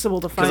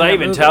 impossible to find.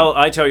 Because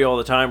I tell you all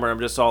the time where I'm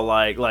just all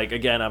like,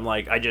 again, I'm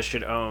like, I just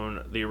should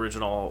own the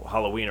original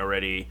Halloween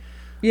already.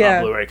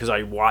 Blu-ray because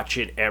I watch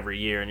it every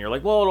year. And you're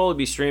like, well, it'll only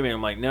be streaming.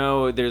 I'm like,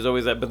 no, there's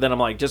always that. But then I'm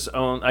like,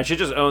 I should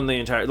just own the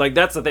entire. Like,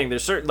 that's the thing.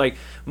 There's certain, like,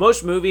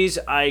 most movies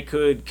I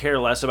could care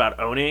less about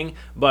owning,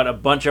 but a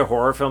bunch of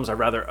horror films I'd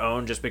rather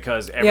own just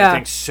because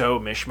everything's so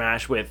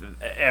mishmash with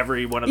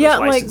every one of those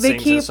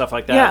licensings and stuff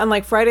like that. Yeah, and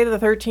like Friday the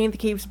 13th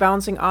keeps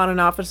bouncing on and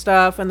off of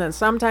stuff, and then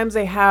sometimes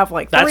they have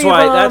like that's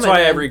why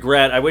I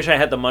regret. I wish I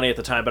had the money at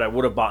the time, but I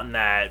would have bought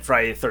that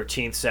Friday the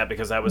 13th set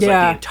because that was like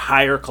the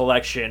entire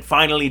collection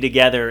finally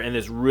together in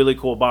this really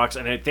cool box,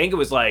 and I think it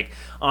was like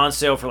on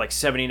sale for like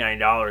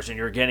 $79, and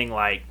you're getting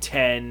like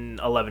 10,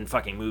 11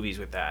 fucking movies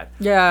with that.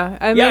 Yeah,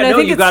 I mean, I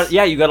think you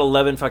got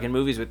 11 fucking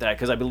movies with that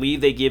because I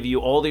believe they give you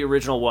all the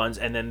original ones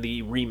and then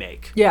the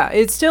remake. Yeah,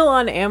 it's still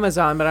on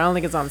Amazon, but I don't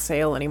think it's on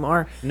sale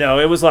anymore. No,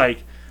 it was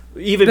like.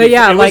 It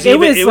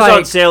was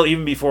on sale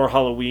even before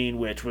Halloween,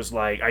 which was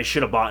like I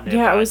should have bought it.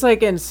 Yeah, it was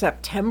like in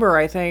September,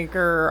 I think,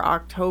 or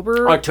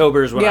October.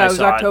 October is when I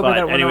saw it.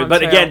 But anyway,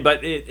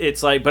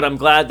 but I'm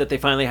glad that they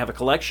finally have a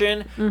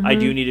collection. Mm-hmm. I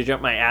do need to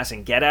jump my ass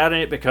and get at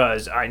it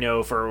because I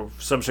know for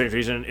some strange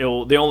reason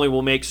they only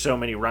will make so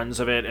many runs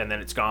of it and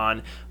then it's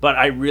gone. But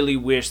I really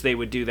wish they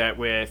would do that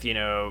with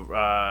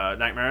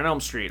Nightmare on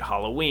Elm Street,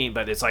 Halloween.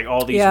 But it's like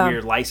all these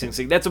weird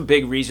licensing. That's a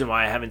big reason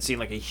why I haven't seen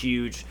like a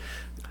huge.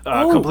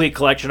 Complete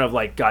collection of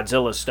like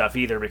Godzilla stuff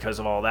either because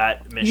of all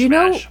that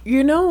mishmash.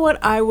 You know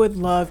what I would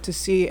love to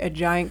see a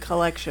giant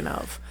collection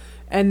of,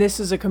 and this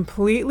is a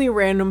completely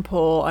random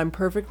poll. I'm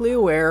perfectly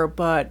aware,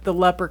 but the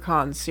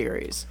Leprechaun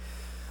series,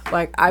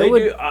 like I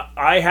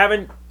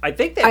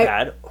think they've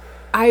had.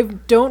 I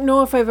don't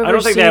know if I've ever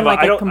seen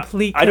a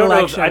complete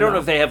collection. I don't know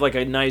if they have like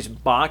a nice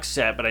box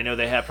set, but I know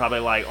they have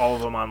probably like all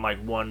of them on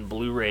like one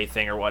Blu-ray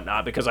thing or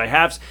whatnot because I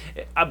have.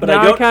 But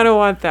I kind of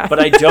want that. But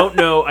I don't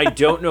know. I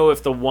don't know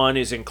if the one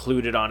is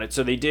included on it.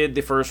 So they did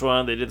the first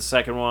one, they did the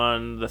second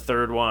one, the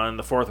third one,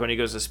 the fourth one. He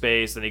goes to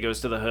space, then he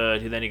goes to the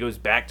hood, and then he goes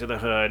back to the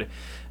hood,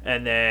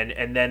 and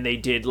then they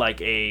did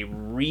like a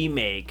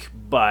remake.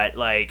 But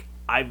like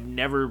I've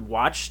never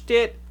watched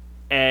it.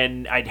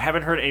 And I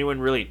haven't heard anyone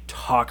really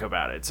talk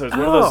about it. So it's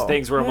one of those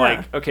things where I'm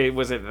like, okay,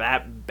 was it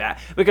that bad?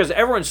 Because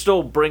everyone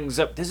still brings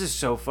up, this is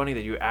so funny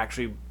that you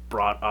actually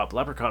brought up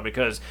Leprechaun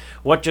because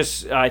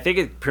I think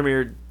it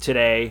premiered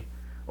today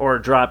or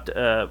dropped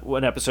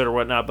one episode or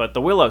whatnot, but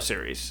the Willow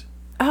series.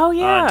 Oh,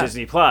 yeah. On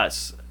Disney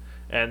Plus.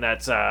 And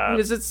that's...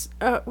 is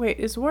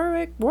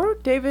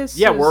Warwick Davis?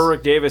 Yeah,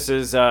 Warwick Davis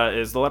is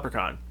the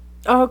Leprechaun.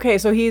 Oh, okay,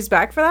 so he's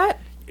back for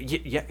that?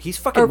 Yeah, he's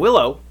fucking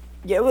Willow.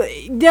 Yeah,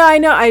 I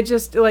know. I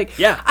just I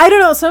don't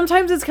know.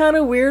 Sometimes it's kind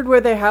of weird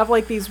where they have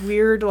like these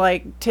weird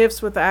like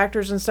tiffs with the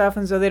actors and stuff,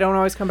 and so they don't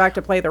always come back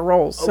to play their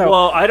roles. So.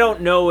 Well, I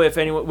don't know if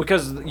anyone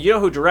because you know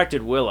who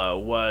directed Willow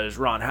was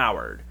Ron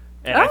Howard.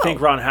 And I think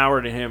Ron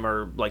Howard and him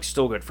are like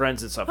still good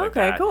friends and stuff like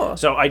that. Okay, cool.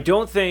 So I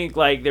don't think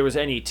like there was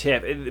any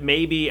tip.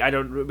 Maybe I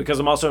don't because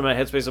I'm also in my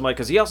headspace. I'm like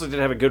because he also did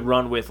have a good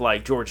run with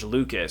like George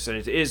Lucas, and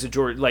it is a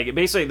George like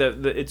basically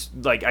it's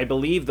like I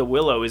believe the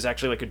Willow is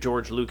actually like a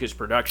George Lucas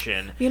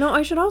production. You know,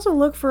 I should also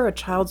look for a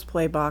Child's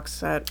Play box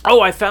set. Oh,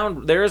 I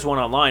found there is one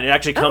online. It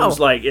actually comes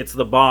like it's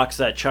the box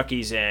that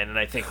Chucky's in, and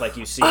I think like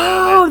you see.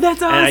 Oh,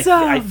 that's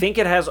awesome! And I think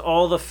it has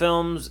all the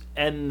films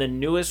and the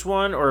newest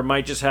one, or it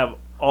might just have.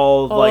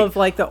 All of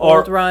the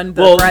old run,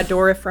 Brad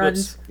Dourif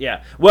runs.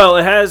 Yeah. Well,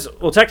 it has.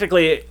 Well,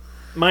 technically,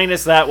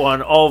 minus that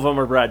one, all of them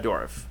are Brad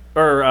Dourif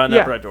or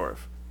not Brad Dourif.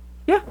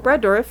 Yeah,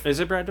 Brad Dourif.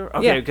 Is it Brad Dourif?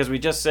 Okay, because we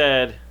just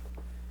said.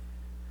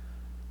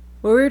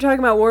 Well, we were talking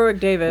about Warwick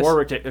Davis.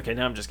 Okay,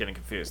 now I'm just getting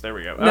confused. There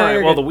we go. All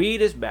right. Well, the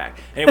weed is back.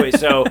 Anyway,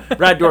 so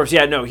Brad Dourif.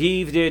 Yeah, no,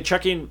 he did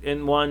Chucky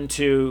in 1,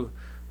 2,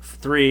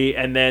 3,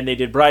 and then they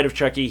did Bride of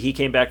Chucky. He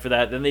came back for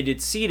that. Then they did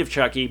Seed of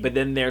Chucky, but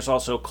then there's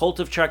also Cult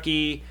of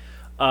Chucky.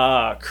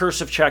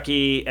 Curse of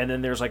Chucky, and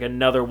then there's like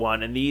another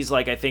one, and these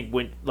like I think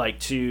went like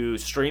to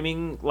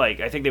streaming, like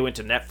I think they went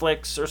to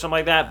Netflix or something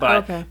like that.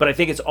 But I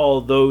think it's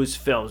all those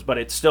films, but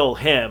it's still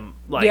him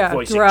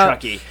voicing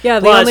Chucky.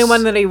 Yeah, the only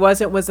one that he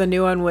wasn't was the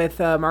new one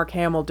with Mark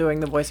Hamill doing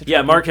the voice of Chucky.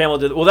 Yeah, Mark Hamill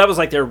did. Well, that was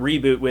like their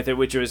reboot with it,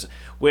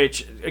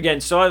 which again,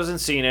 still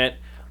hasn't seen it.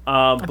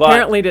 But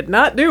apparently did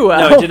not do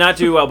well. No, it did not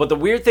do well. But the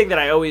weird thing that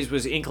I always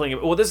was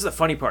inkling. Well, this is the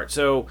funny part.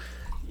 So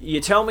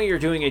you tell me you're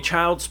doing a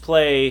Child's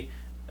Play.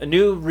 A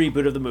new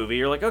reboot of the movie.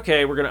 You're like,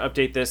 okay, we're going to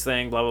update this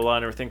thing, blah, blah, blah,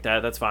 and everything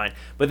that's fine.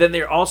 But then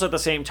they're also at the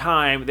same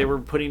time, they were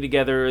putting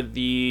together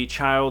the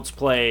Child's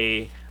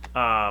Play,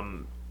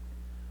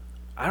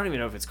 I don't even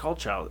know if it's called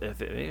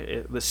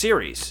the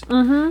series.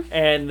 Mm-hmm.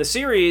 And the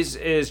series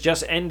is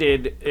just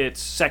ended its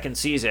second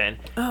season.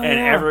 Oh,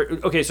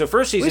 and okay, so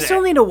first season. We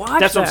still need to watch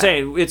That's what I'm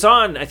saying. It's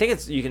on, I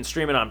think you can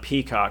stream it on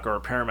Peacock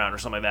or Paramount or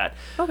something like that.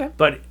 Okay.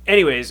 But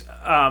anyways,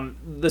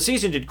 the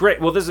season did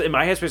great. Well, this is in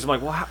my headspace. I'm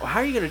like, well,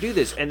 how are you going to do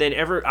this? And then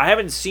I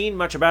haven't seen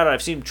much about it.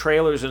 I've seen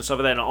trailers and stuff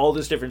like that and all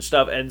this different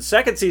stuff. And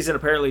second season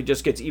apparently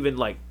just gets even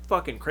like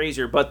fucking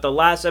crazier. But the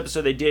last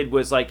episode they did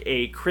was like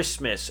a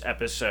Christmas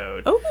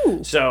episode. Oh.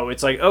 So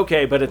it's like,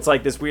 okay, but it's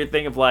like this weird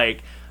thing of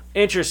like,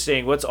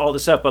 interesting, what's all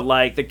this up? But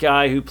like the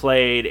guy who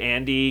played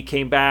Andy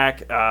came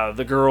back.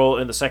 The girl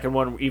in the second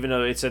one, even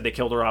though it said they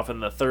killed her off in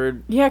the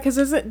third. Yeah, because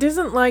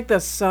isn't like the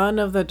son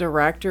of the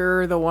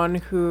director the one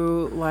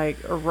who like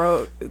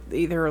wrote,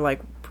 either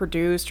like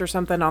produced or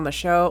something on the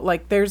show?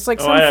 Like there's like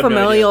some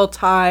familial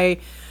tie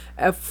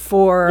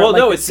for. Well, like,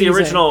 no, it's the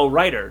original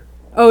writer.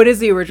 Oh, it is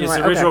the original.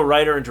 It's the original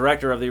writer and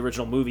director of the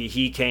original movie.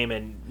 He came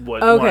and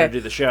wanted to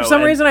do the show. For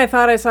some reason, I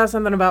thought I saw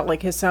something about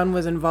like his son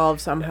was involved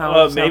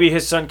somehow. Maybe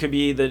his son could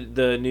be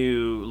the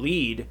new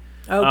lead.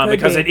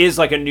 Because it is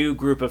like a new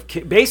group of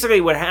kids.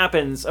 Basically, what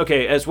happens?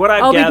 Okay, as what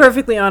I'll be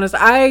perfectly honest.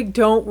 I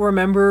don't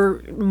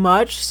remember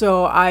much,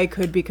 so I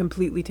could be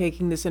completely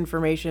taking this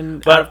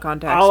information out of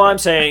context. All I'm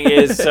saying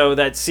is, so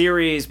that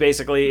series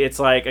basically, it's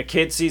like a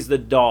kid sees the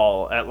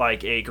doll at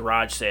like a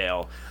garage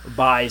sale,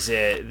 buys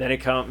it, then he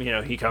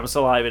comes to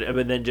life,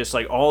 and then just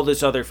like all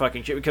this other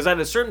fucking shit. Because at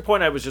a certain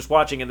point, I was just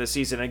watching in this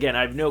season. Again,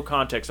 I have no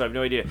context, so I have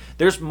no idea.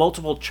 There's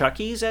multiple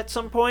Chuckies at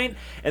some point,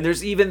 and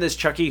there's even this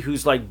Chucky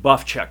who's like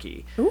buff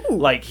Chucky. Ooh.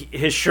 Like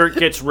his shirt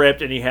gets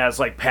ripped and he has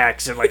like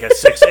pecs and like a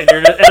 6, and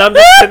I'm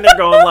just sitting there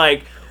going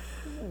like,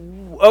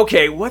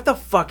 okay, what the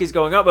fuck is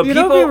going on? But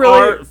people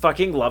are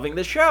fucking loving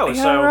the show.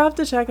 Yeah, so we'll have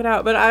to check it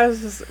out. But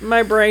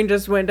my brain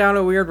just went down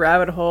a weird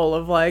rabbit hole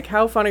of like,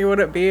 how funny would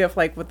it be if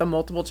like with the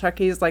multiple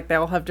Chuckies, like they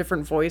all have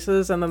different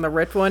voices, and then the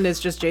rich one is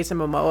just Jason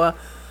Momoa.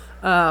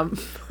 Well,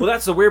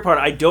 that's the weird part.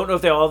 I don't know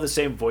if they all have the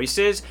same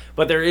voices,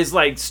 but there is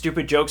like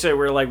stupid jokes there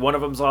where like one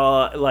of them's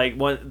all like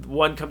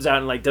one comes out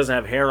and like doesn't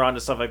have hair on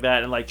and stuff like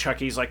that, and like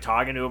Chucky's like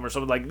talking to him or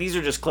something. Like these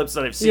are just clips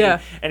that I've seen,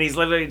 and he's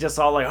literally just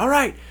all like, "All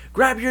right,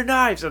 grab your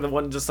knives," and the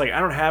one just like,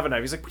 "I don't have a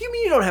knife." He's like, "What do you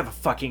mean you don't have a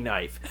fucking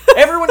knife?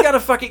 Everyone got a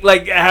fucking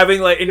like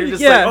having like," and you're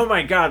just like, "Oh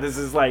my god, this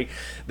is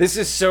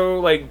so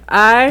like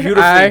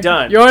beautifully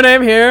done." Your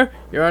name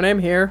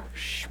here,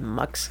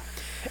 schmucks.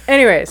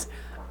 Anyways,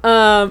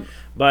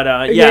 But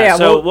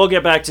we'll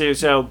get back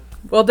to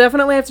we'll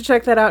definitely have to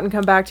check that out and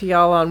come back to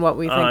y'all on what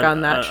we think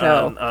on that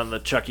show, on the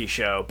Chucky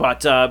show.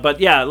 But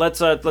yeah, let's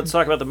talk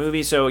about the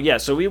movie. So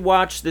we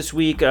watched this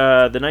week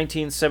the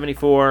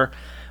 1974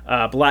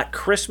 Black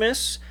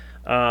Christmas.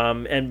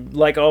 And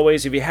like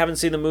always, if you haven't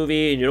seen the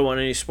movie and you don't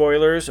want any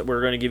spoilers,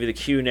 we're going to give you the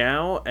cue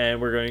now,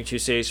 and we're going to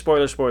say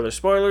spoilers, spoilers,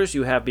 spoilers.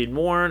 You have been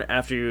warned.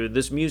 After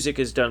this music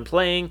is done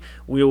playing,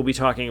 we will be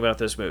talking about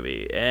this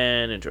movie.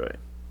 And enjoy.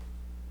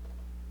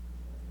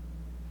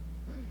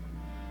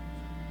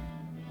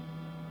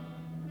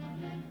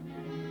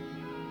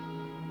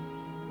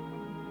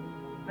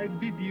 I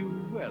bid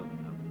you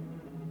welcome.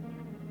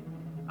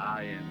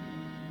 I am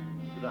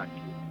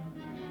Dracula.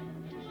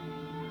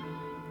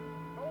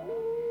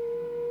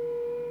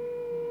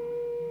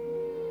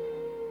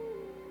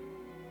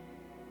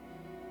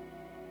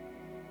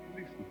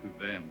 Listen to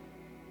them.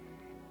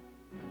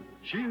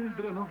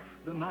 Children of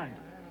the night.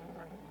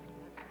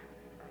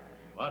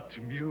 What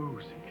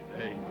music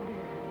they make.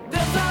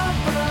 There's a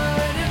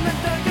bird in the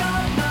dark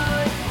of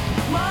night.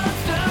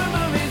 Monster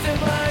movies in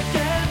black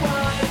and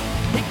white.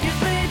 It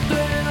gives me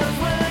thrills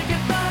when I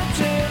get my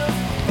chills.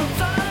 From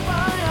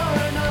sci-fi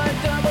horror night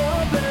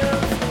double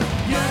bills.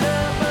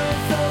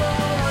 Universal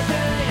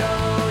Rodeo.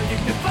 You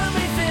can find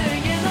me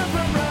sitting in the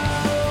front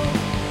row.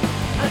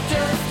 I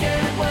just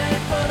can't wait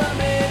for the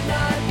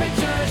midnight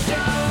picture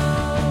show.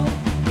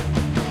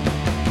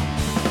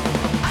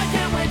 I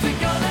can't wait to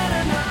go there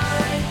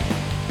tonight.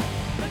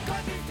 The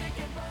clock is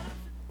ticking.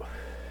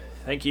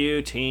 Thank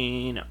you,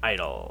 Teen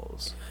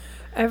Idols.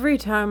 Every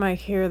time I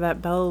hear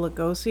that Bela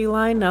Lugosi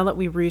line, now that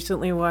we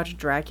recently watched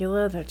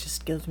Dracula, that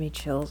just gives me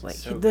chills. Like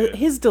So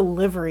his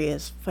delivery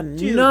is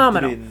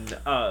phenomenal. Children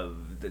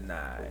of the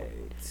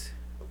night.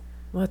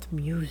 What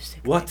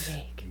music? What they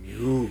make.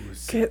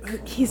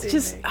 music? He's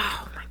just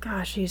oh my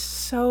gosh, he's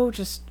so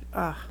just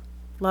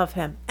love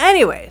him.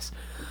 Anyways,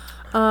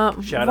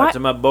 Shout out to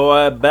my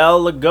boy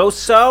Bela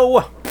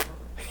Lugosi.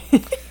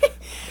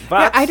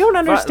 I don't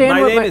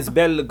understand. My name is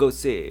Bela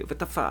Lugosi. What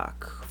the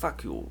fuck?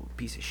 Fuck you,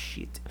 piece of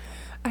shit.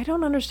 I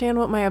don't understand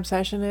what my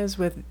obsession is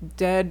with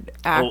dead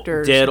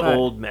actors.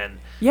 Old men.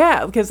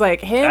 Yeah, because like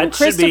him, That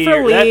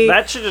Christopher Lee.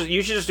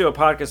 You should just do a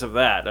podcast of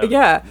that.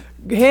 Yeah,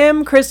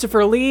 him,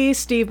 Christopher Lee,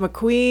 Steve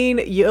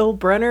McQueen, Yul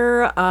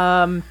Brynner.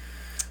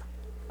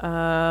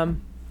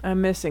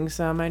 I'm missing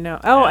some. I know.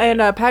 Oh, and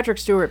Patrick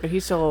Stewart, but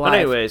he's still alive. But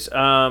anyways,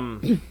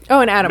 and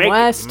Adam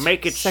West.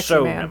 Make it Sexy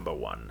so man. number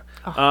one.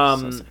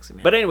 So sexy,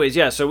 man. But anyways,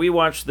 yeah, so we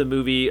watched the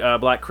movie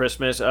Black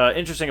Christmas.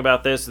 Interesting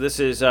about this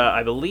is,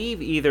 I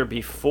believe, either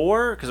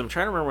before, because I'm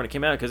trying to remember when it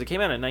came out, because it came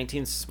out in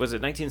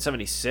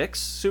 1976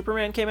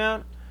 Superman came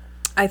out?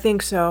 I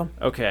think so.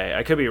 Okay,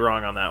 I could be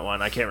wrong on that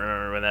one. I can't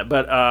remember when that,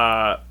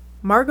 but...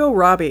 Margot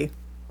Robbie.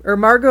 Or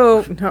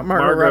Margot... Not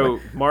Margot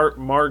Robbie.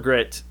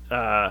 Margaret...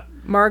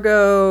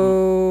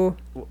 Margot...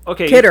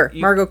 Okay. Kidder.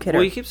 Margot Kidder.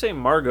 Well, you keep saying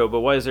Margot,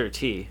 but why is there a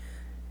T?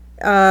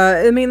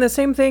 I mean, the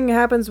same thing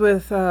happens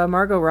with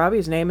Margot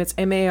Robbie's name. It's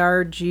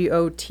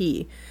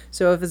Margot.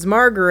 So if it's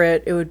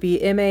Margaret, it would be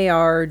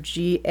Margaret.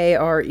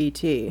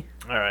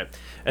 All right.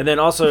 And then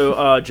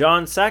also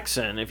John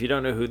Saxon, if you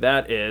don't know who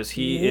that is,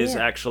 he is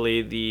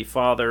actually the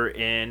father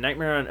in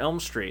Nightmare on Elm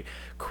Street.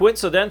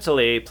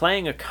 Coincidentally,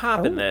 playing a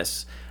cop in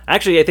this.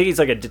 Actually, I think he's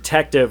like a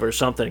detective or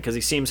something because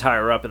he seems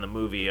higher up in the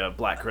movie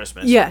Black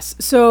Christmas. Yes.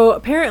 So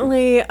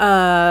apparently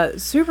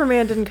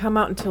Superman didn't come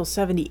out until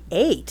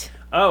 1978.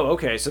 Oh,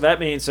 okay. So that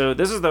means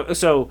this is the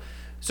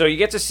so you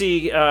get to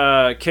see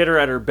Kidder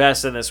at her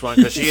best in this one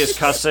because she is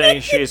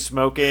cussing, she is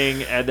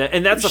smoking, and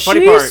that's the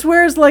funny part. She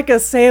swears like a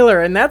sailor,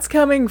 and that's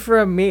coming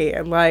from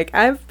me. Like,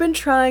 I've been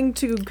trying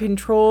to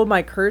control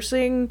my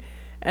cursing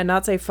and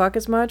not say fuck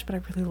as much, but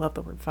I really love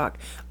the word fuck.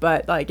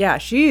 But like, yeah,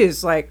 she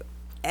is like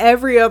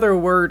every other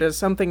word is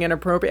something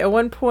inappropriate. At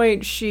one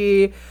point,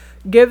 she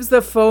gives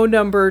the phone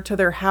number to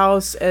their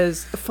house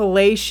as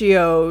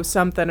fellatio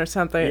something or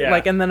something,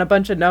 like, and then a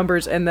bunch of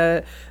numbers, and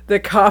the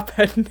cop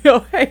had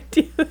no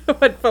idea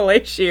what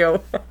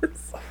fellatio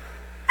was.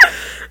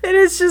 And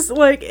it's just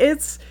like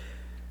it's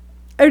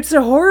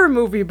a horror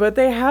movie, but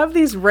they have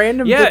these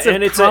random bits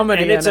of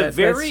comedy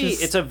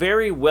it's a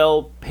very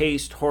well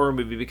paced horror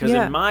movie because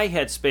in my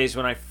headspace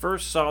when I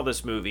first saw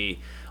this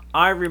movie,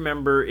 I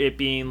remember it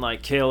being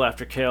like kill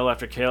after kill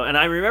after kill, and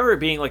I remember it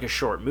being like a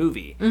short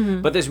movie.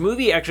 Mm-hmm. But this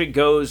movie actually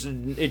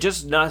it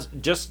just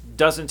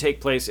doesn't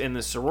take place in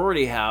the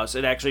sorority house.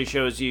 It actually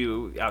shows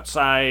you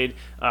outside,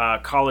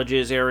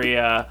 colleges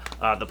area,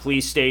 the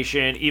police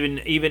station,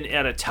 even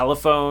at a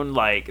telephone.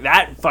 Like,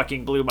 that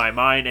fucking blew my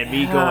mind, and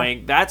me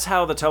going, that's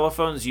how the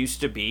telephones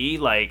used to be,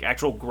 like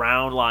actual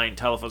ground line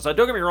telephones. Now,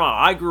 don't get me wrong,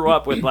 I grew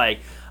up with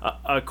like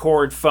a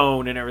cord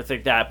phone and everything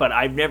like that, but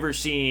I've never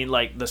seen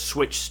like the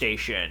switch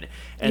station.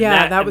 And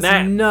that was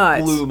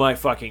nuts. Blew my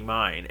fucking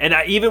mind. And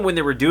even when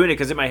they were doing it,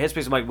 because in my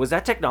headspace I'm like, was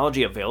that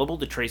technology available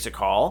to trace a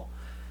call?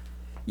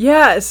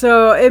 Yeah,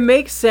 so it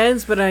makes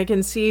sense, but I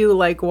can see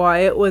like why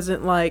it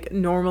wasn't like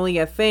normally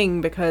a thing,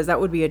 because that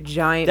would be a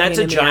giant pain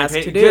in the ass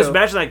to do. Because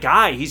imagine that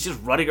guy, he's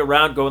just running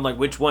around going like,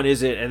 which one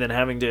is it, and then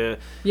having to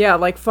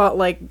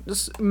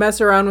just mess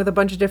around with a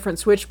bunch of different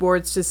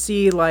switchboards to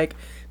see like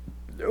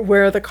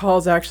where the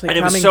call's actually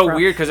coming from. And it was so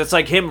weird because it's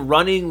like him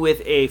running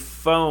with a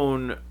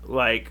phone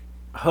like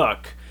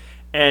hook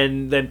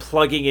and then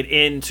plugging it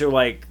into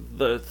like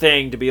the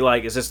thing to be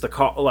like, is this the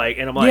call? Like,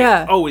 and I'm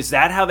like, oh, is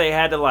that how they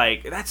had to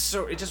like? That's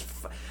so it just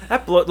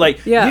that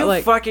like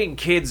you fucking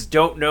kids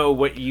don't know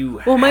what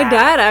you. Well, my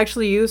dad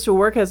actually used to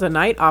work as a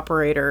night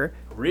operator.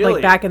 Really?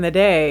 Like back in the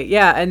day.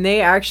 Yeah, and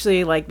they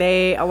actually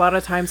they a lot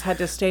of times had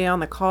to stay on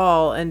the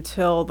call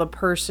until the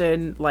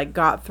person like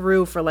got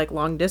through for like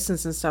long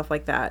distance and stuff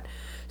like that.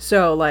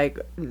 So, like,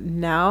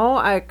 now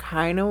I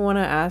kind of want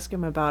to ask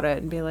him about it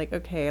and be like,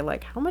 okay,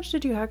 like, how much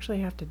did you actually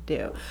have to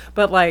do?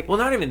 But, like... Well,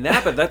 not even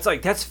that, but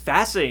that's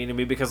fascinating to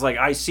me because, like,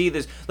 I see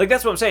this... Like,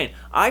 that's what I'm saying.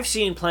 I've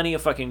seen plenty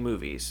of fucking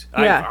movies.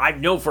 Yeah. I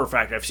know for a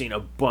fact I've seen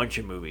a bunch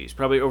of movies.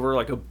 Probably over,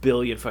 like, 1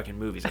 billion fucking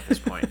movies at this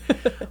point.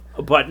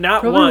 But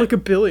not probably one... like 1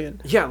 billion.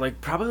 Yeah,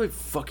 like, probably like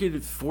fucking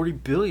 40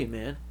 billion,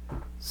 man.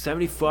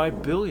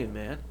 75 billion,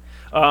 man.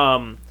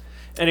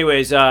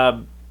 Anyways,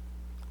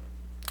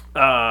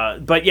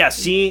 but yeah,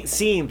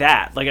 seeing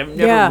that, like, I've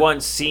never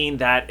once seen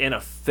that in a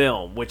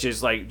film, which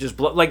is like just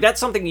like that's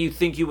something you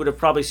think you would have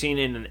probably seen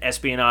in an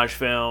espionage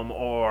film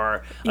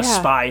or a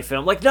spy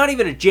film, like not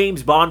even a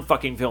James Bond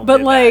fucking film.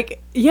 But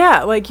like,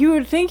 like you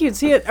would think you'd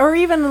see it, or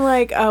even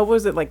like,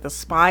 was it like The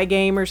Spy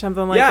Game or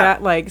something like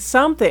that, like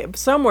something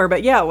somewhere.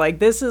 But yeah, like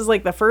this is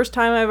like the first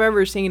time I've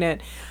ever seen it.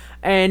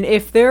 And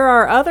if there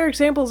are other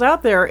examples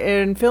out there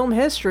in film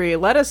history,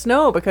 let us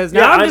know, because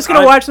now I'm just going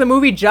to watch the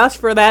movie just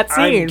for that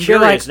scene. I'm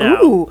curious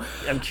now. Ooh.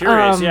 I'm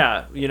curious,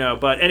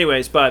 but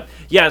anyways,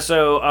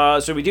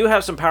 so we do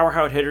have some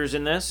powerhouse hitters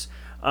in this.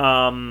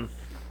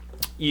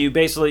 You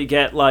basically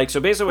get like, so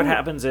basically what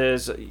happens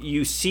is you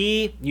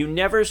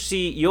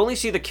only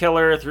see the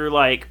killer through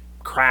like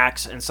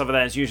cracks and stuff of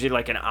that. It's usually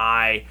like an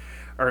eye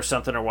or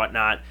something or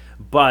whatnot.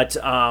 But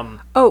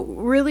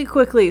really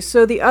quickly,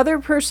 so the other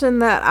person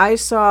that I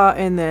saw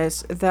in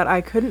this that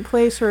I couldn't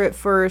place her at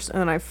first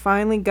and I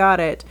finally got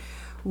it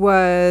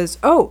was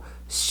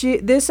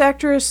this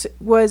actress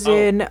was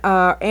in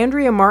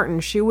Andrea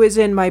Martin. She was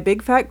in My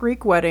Big Fat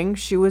Greek Wedding.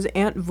 She was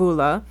Aunt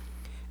Vula,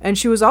 and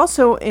she was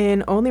also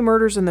in Only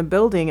Murders in the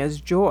Building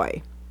as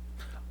Joy.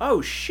 Oh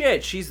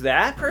shit, she's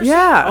that person?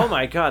 Yeah. Oh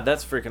my god,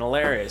 that's freaking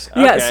hilarious.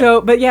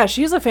 Okay. Yeah,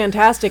 she's a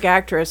fantastic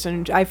actress,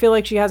 and I feel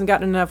like she hasn't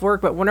gotten enough work,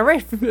 but whenever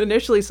I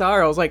initially saw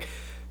her, I was like,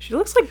 she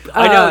looks like...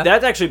 I know,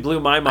 that actually blew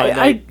my mind.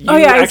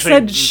 I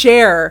said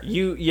Cher.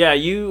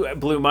 You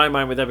blew my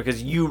mind with that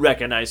because you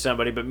recognize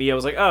somebody, but me, I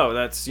was like, oh,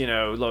 that's,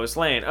 Lois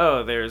Lane.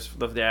 Oh, there's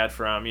the dad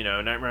from,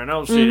 Nightmare on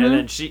Elm Street. Mm-hmm.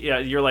 And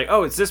then you're like,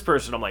 oh, it's this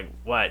person. I'm like,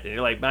 what? And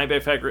you're like, My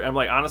Big Fat... I'm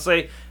like,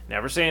 honestly...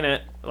 Never seen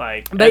it,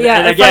 like, but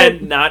and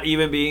again, not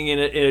even being in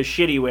a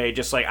shitty way,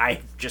 just like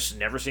I've just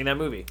never seen that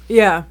movie.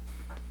 Yeah,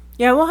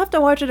 we'll have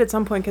to watch it at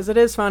some point because it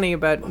is funny.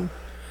 But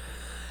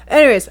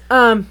Anyways,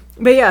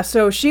 but yeah,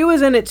 so she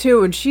was in it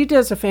too, and she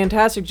does a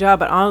fantastic job.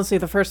 But honestly,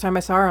 the first time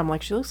I saw her, I'm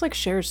like, she looks like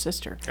Cher's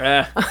sister.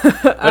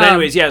 But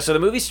anyways, yeah. So the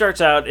movie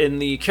starts out in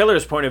the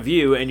killer's point of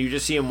view, and you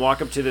just see him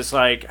walk up to this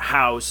like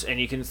house,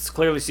 and you can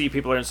clearly see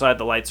people are inside.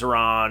 The lights are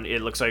on.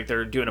 It looks like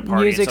they're doing a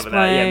party and stuff like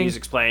that. Yeah,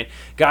 music's playing.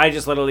 Guy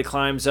just literally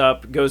climbs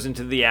up, goes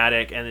into the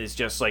attic, and is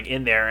just like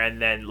in there.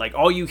 And then like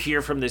all you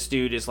hear from this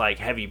dude is like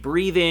heavy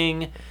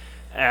breathing.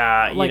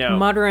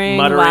 Muttering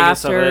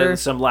laughter. And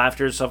some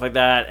laughter, stuff like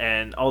that,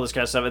 and all this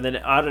kind of stuff. And then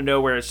out of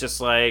nowhere, it's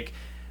just like,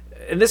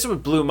 and this is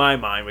what blew my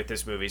mind with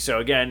this movie. So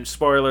again,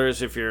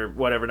 spoilers if you're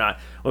whatever not.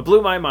 What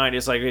blew my mind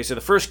is like, okay, so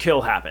the first kill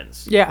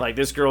happens. Yeah. Like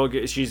this girl,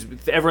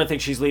 everyone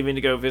thinks she's leaving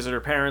to go visit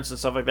her parents and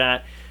stuff like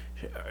that.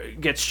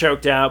 Gets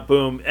choked out,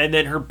 boom, and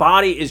then her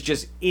body is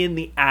just in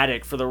the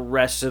attic for the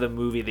rest of the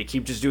movie. They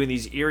keep just doing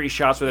these eerie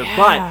shots with her,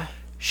 but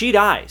she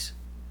dies,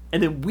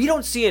 and then we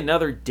don't see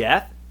another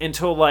death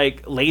until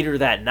like later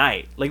that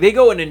night. Like they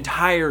go an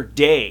entire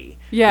day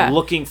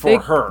looking for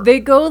her. They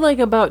go like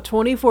about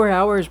 24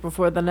 hours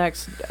before the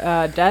next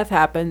death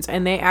happens,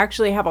 and they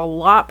actually have a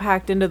lot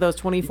packed into those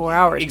 24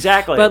 hours.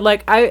 Exactly. But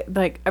I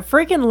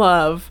freaking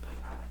love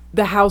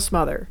the house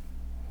mother.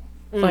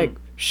 Like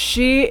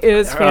she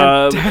is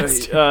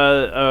fantastic.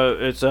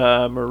 It's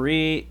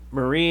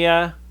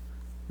Marina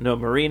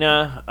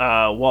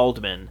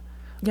Waldman.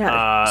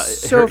 Yeah,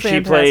 so fantastic.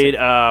 She played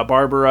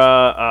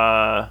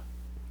Barbara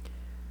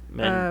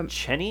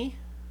Mancini?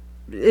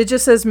 It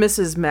just says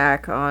Mrs.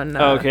 Mack on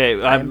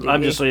okay,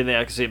 I'm just reading the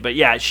accuracy. But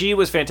yeah, she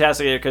was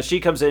fantastic because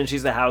she comes in,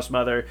 she's the house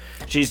mother,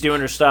 she's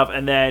doing her stuff,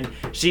 and then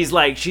she's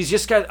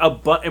just got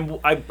and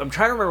I'm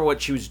trying to remember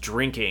what she was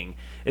drinking.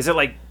 Is it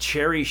like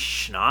cherry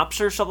schnapps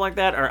or something like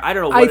that? Or I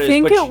don't know what it is. I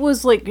think it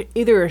was like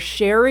either a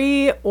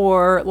sherry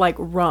or like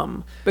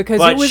rum because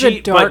it was a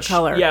dark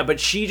color. Yeah, but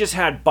she just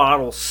had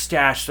bottles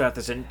stashed throughout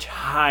this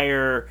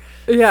entire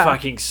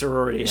fucking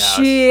sorority house.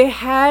 She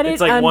had it.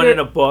 It's like one in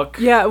a book.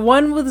 Yeah,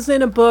 one was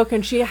in a book,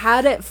 and she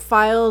had it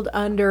filed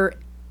under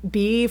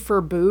B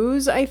for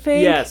booze, I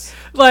think. Yes.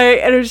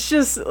 And it's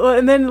just,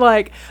 and then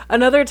like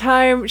another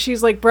time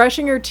she's like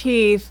brushing her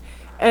teeth,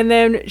 and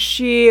then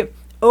she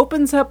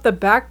opens up the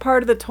back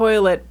part of the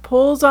toilet,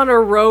 pulls on a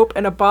rope,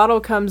 and a bottle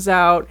comes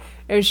out,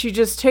 and she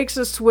just takes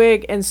a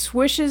swig and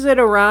swishes it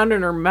around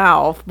in her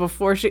mouth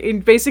before she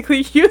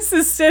basically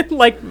uses it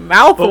like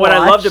mouthwash. But what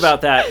I loved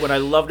about that,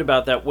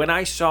 when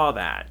I saw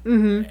that,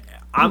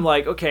 I'm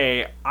like,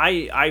 okay,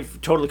 I've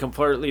totally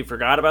completely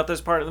forgot about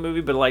this part of the movie,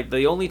 but like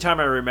the only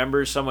time I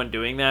remember someone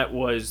doing that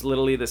was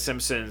literally The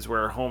Simpsons,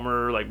 where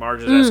Homer, like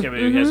Marge is asking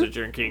him, he has a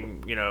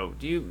drinking,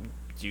 do you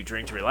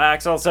drink to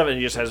relax, all stuff, and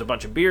he just has a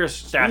bunch of beer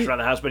stashed around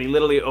the house, but he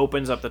literally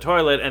opens up the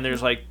toilet and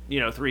there's like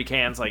 3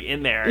 cans like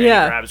in there, and he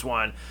grabs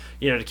one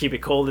to keep it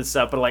cold and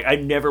stuff. But like I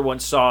never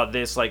once saw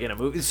this like in a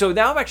movie, so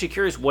now I'm actually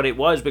curious what it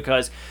was,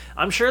 because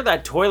I'm sure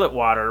that toilet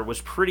water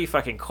was pretty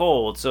fucking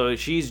cold. So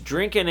she's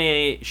drinking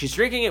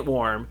it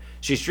warm,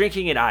 she's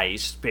drinking it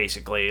iced,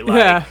 basically.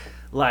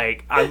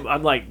 Like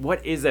I'm like,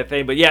 what is that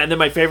thing? But yeah, and then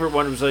my favorite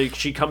one was like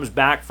she comes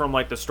back from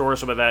like the store or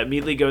something like that,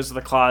 immediately goes to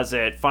the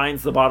closet,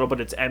 finds the bottle,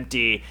 but it's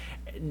empty.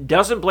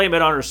 Doesn't blame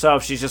it on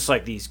herself. She's just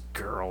like, these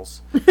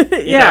girls.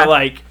 You know,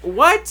 like,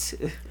 what?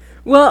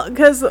 Well,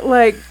 because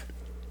like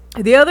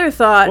the other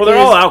thought they're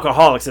all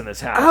alcoholics in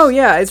this house. Oh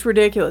yeah, it's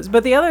ridiculous.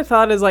 But the other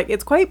thought is like,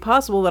 it's quite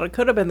possible that it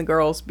could have been the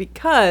girls,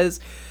 because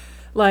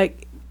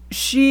like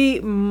she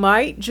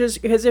might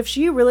just, because if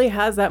she really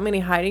has that many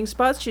hiding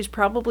spots, she's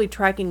probably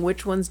tracking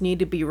which ones need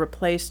to be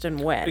replaced and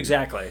when.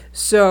 Exactly.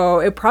 So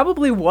it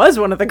probably was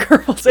one of the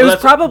girls. It was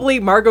probably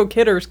Margot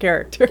Kidder's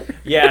character.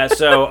 Yeah.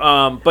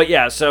 So, but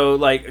yeah. So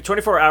like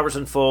 24 hours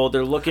in full.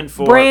 They're looking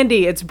for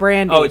Brandy. It's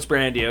Brandy. Oh, it's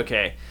Brandy.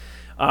 Okay.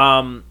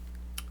 Oh,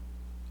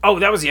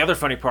 that was the other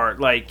funny part.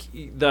 Like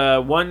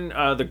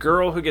the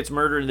girl who gets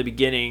murdered in the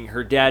beginning,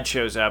 her dad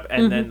shows up,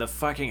 and then the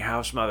fucking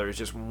house mother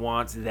just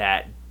wants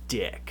that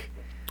dick.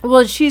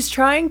 Well, she's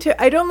trying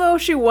to, I don't know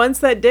if she wants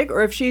that dick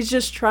or if she's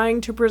just trying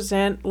to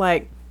present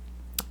like,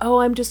 oh,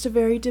 I'm just a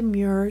very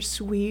demure,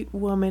 sweet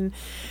woman.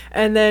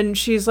 And then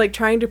she's like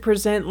trying to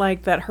present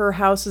like that her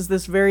house is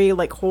this very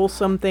like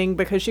wholesome thing,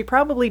 because she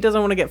probably doesn't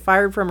want to get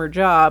fired from her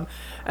job.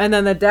 And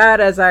then the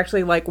dad is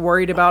actually like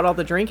worried about all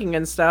the drinking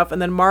and stuff.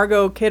 And then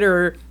Margot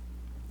Kidder,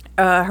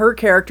 her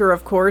character,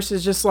 of course,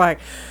 is just like,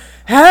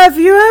 did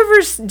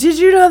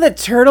you know that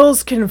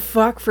turtles can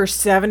fuck for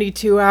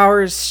 72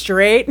 hours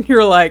straight? And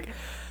you're like,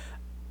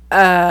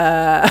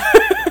 but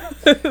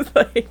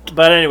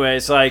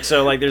anyways, like,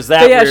 so like there's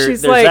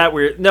that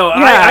weird no,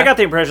 I got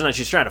the impression that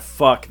she's trying to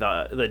fuck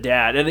the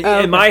dad, and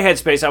in my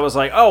headspace I was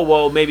like, oh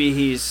well, maybe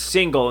he's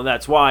single and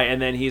that's why.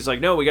 And then he's like,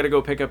 no, we got to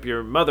go pick up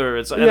your mother.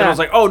 And then I was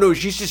like, oh no,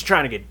 she's just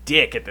trying to get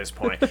dick at this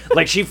point.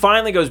 Like she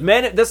finally goes,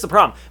 that's the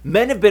problem,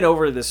 men have been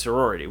over this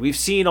sorority, we've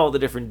seen all the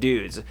different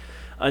dudes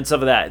and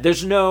stuff of that.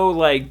 There's no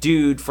like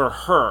dude for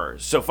her,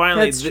 so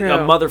finally a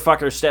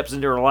motherfucker steps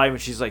into her life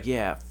and she's like,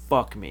 yeah,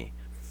 fuck me.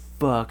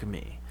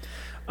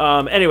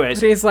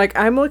 Anyways. He's like,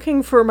 I'm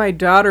looking for my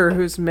daughter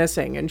who's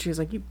missing. And she's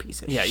like, you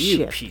piece of shit. Yeah,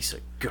 you piece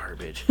of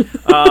garbage.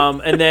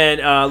 And then,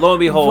 lo and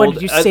behold, what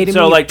did you say to me,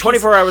 so like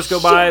 24 hours go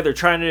by, they're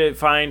trying to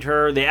find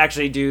her. They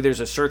actually there's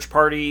a search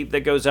party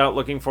that goes out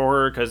looking for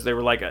her because they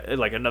were like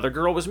another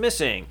girl was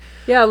missing.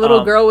 Yeah, a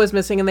little girl was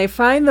missing. And they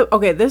find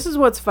this is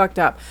what's fucked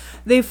up.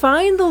 They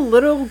find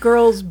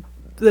the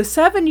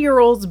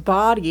 7-year-old's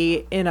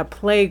body in a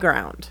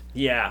playground.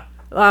 Yeah.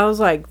 I was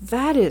like,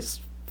 that is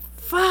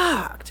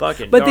fucked.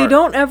 Fucking but dark. They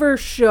don't ever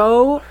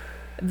show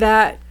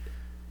that.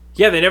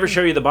 Yeah, they never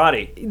show you the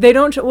body. They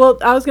don't. Well,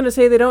 I was gonna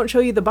say they don't show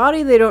you the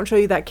body. They don't show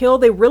you that kill.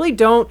 They really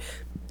don't.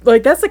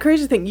 Like, that's the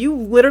crazy thing. You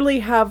literally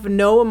have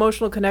no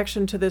emotional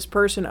connection to this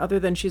person other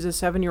than she's a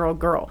 7-year-old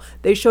girl.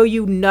 They show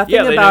you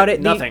nothing about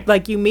it. Nothing.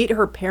 You meet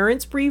her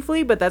parents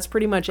briefly, but that's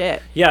pretty much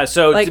it. Yeah,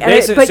 so like,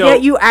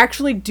 yet you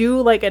actually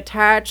do like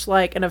attach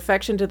like an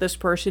affection to this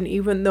person,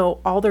 even though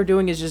all they're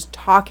doing is just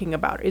talking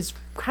about it. It's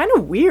kind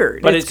of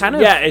weird. But it's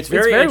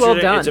very well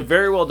done. It's a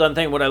very well done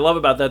thing. What I love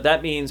about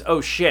that means,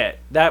 oh shit,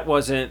 that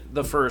wasn't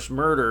the first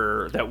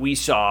murder that we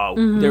saw.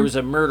 Mm-hmm. There was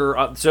a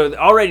murder. So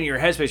already in your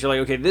headspace, you're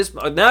like, okay, this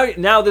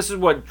now this is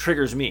what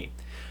triggers me.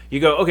 You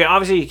go, okay,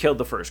 obviously he killed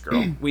the first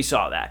girl. We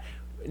saw that.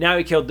 Now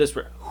he killed this.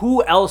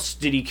 Who else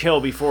did he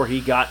kill before he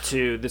got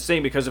to this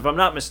thing? Because if I'm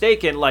not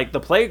mistaken, like the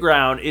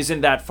playground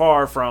isn't that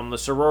far from the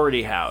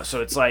sorority house.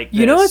 So it's like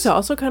you know what's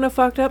also kind of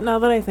fucked up now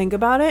that I think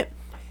about it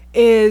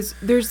is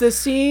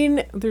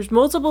there's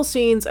multiple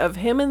scenes of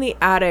him in the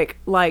attic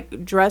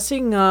like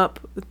dressing up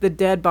the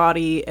dead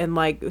body and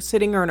like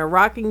sitting her in a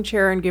rocking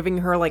chair and giving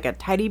her like a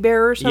teddy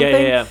bear or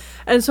something. Yeah.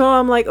 And so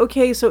I'm like,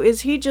 okay, so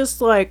is he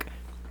just like,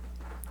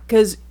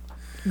 because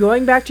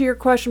going back to your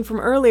question from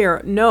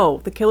earlier, no,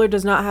 the killer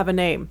does not have a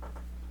name.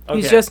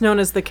 Okay. He's just known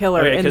as the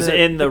killer. Because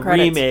in the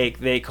remake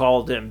they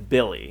called him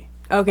Billy.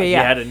 Okay, yeah.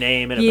 He had a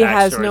name and a backstory. He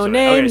has no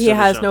name. He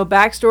has no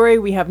backstory.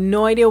 We have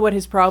no idea what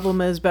his problem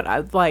is, but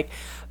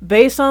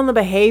based on the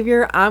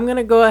behavior, I'm going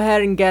to go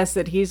ahead and guess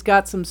that he's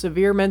got some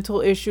severe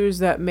mental issues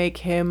that make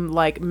him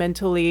like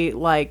mentally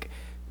like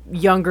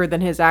younger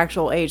than his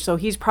actual age. So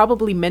he's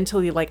probably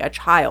mentally like a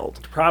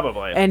child.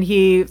 Probably. And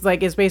he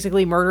like is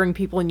basically murdering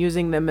people and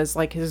using them as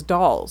like his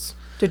dolls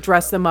to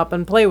dress them up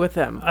and play with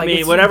them. I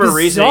mean, whatever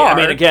reasoning. I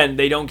mean, again,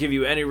 they don't give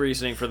you any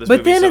reasoning for this movie.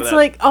 But then it's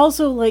like,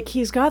 also, like,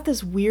 he's got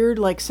this weird,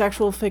 like,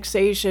 sexual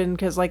fixation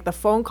because, like, the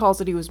phone calls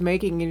that he was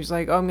making, and he's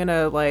like, oh, I'm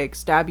gonna, like,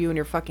 stab you in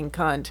your fucking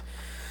cunt.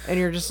 And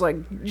you're just like,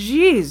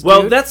 jeez,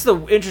 Well, dude. that's the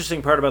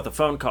interesting part about the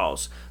phone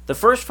calls. The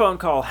first phone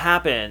call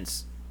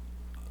happens,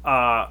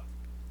 and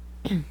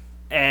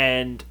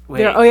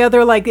wait.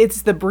 They're like,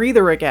 it's the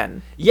breather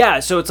again. Yeah,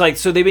 so it's like,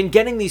 so they've been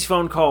getting these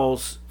phone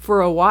calls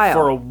for a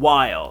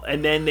while.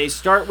 And then they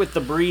start with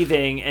the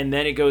breathing, and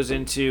then it goes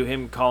into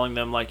him calling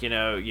them like,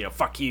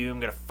 fuck you,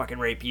 I'm gonna fucking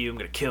rape you, I'm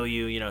gonna kill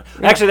you, Yeah.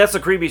 Actually, that's the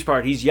creepiest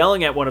part. He's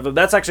yelling at one of them.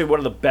 That's actually one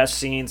of the best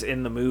scenes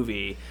in the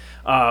movie,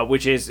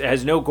 which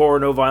has no gore,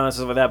 no violence,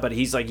 stuff like that, but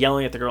he's like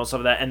yelling at the girl and stuff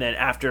like that, and then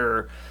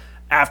after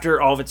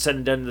all of it's said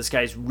and done, this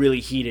guy's really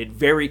heated,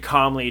 very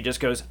calmly, he just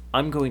goes,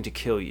 I'm going to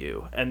kill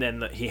you, and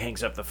then he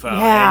hangs up the phone,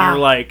 and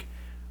you're like,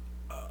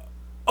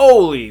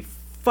 holy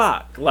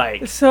fuck,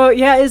 like. So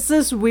yeah, it's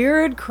this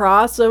weird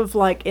cross of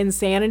like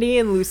insanity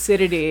and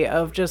lucidity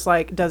of just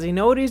like, does he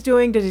know what he's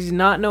doing? Does he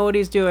not know what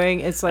he's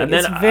doing? It's like,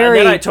 it's very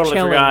and then I totally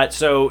chilling. forgot.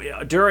 So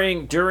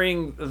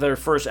during their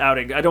first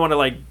outing, I don't want to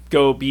like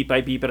go beat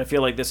by beat, but I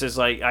feel like this is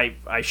like,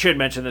 I should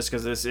mention this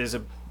because this is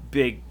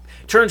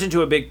turns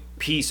into a big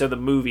piece of the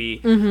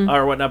movie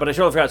or whatnot, but I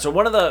totally forgot. So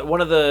one of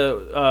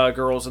the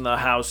girls in the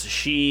house,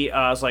 she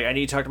was like, I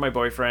need to talk to my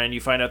boyfriend.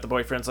 You find out the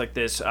boyfriend's like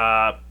this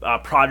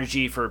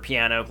prodigy for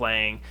piano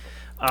playing.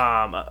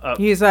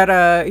 He's going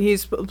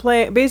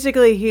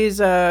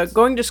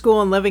to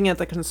school and living at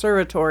the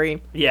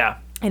conservatory. Yeah.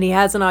 And he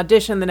has an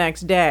audition the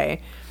next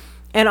day.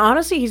 And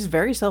honestly, he's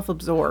very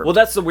self-absorbed. Well,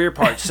 that's the weird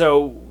part.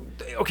 So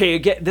okay,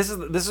 again, this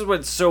is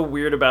what's so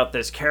weird about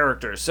this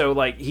character. So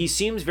like, he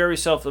seems very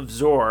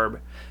self-absorbed,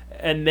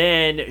 and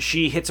then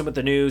she hits him with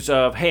the news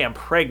of, hey, I'm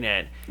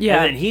pregnant. Yeah.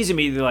 And then he's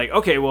immediately like,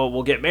 okay, well,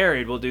 we'll get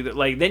married. We'll do that.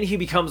 Like, then he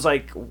becomes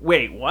like,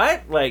 wait,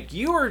 what? Like,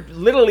 you were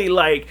literally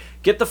like,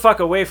 get the fuck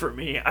away from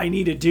me. I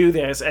need to do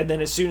this. And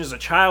then as soon as a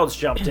child's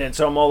jumped in,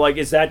 so I'm all like,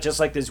 is that just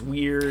like this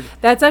weird...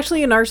 That's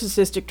actually a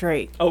narcissistic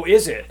trait. Oh,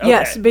 is it? Okay.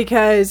 Yes,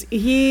 because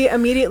he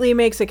immediately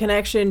makes a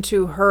connection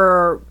to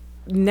her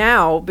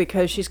now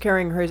because she's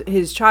carrying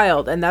his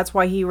child, and that's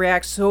why he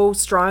reacts so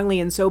strongly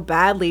and so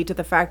badly to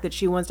the fact that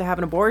she wants to have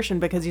an abortion,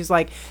 because he's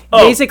like,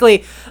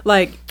 basically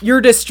like,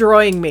 you're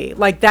destroying me.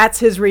 Like, that's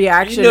his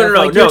reaction.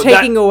 You're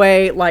taking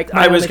away like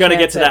my I was going to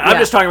get to that. Yeah. I'm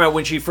just talking about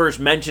when she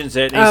first mentions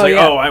it, and he's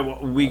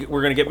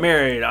we're going to get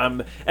married.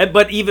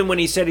 But even when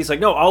he said, he's like,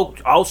 no,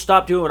 I'll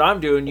stop doing what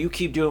I'm doing, you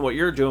keep doing what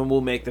you're doing,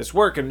 we'll make this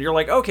work. And you're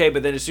like, okay,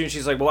 but then as soon as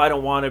she's like, well, I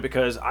don't want it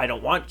because I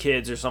don't want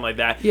kids or something like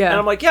that. Yeah. And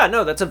I'm like, yeah,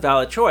 no, that's a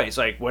valid choice.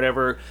 Like,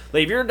 whatever.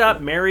 Like, if you're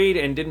not married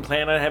and didn't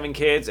plan on having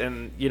kids,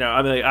 and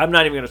I mean, like, I'm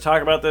not even going to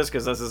talk about this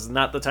because this is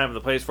not the time or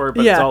the place for it.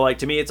 But it's all like,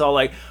 to me, it's all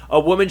like, a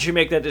woman should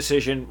make that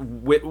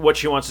decision with what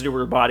she wants to do with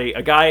her body.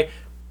 A guy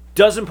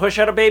doesn't push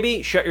out a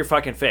baby, shut your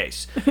fucking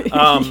face.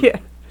 Yeah.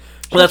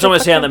 Well, that's what I'm going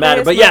to say on the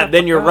matter. But yeah,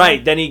 then you're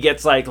right. Then he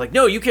gets like,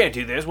 no, you can't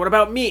do this. What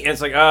about me? And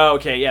it's like, oh,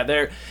 okay, yeah,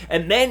 there.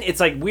 And then it's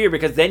like weird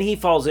because then he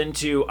falls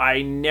into,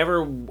 I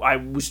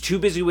was too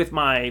busy with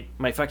my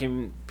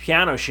fucking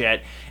piano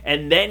shit.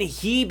 And then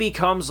he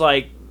becomes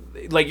like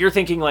you're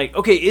thinking like,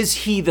 okay, is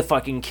he the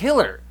fucking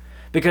killer?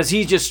 Because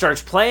he just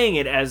starts playing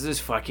it as this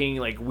fucking,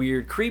 like,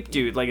 weird creep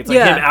dude. Like, it's like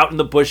him out in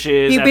the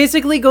bushes. He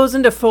basically goes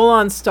into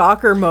full-on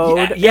stalker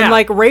mode and,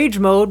 like, rage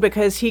mode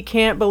because he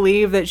can't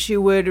believe that she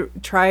would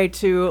try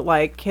to,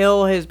 like,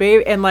 kill his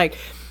baby. And, like,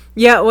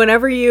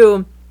 whenever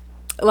you...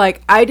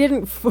 Like,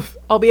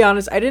 I'll be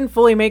honest, I didn't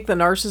fully make the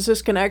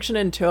narcissist connection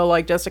until,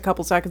 like, just a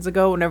couple seconds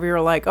ago whenever you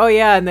were like, oh,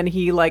 yeah, and then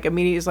he, like,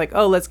 immediately is like,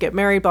 oh, let's get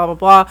married, blah, blah,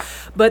 blah.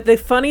 But the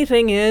funny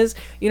thing is,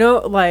 you know,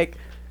 like...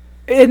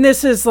 And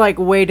this is, like,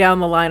 way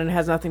down the line and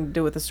has nothing to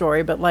do with the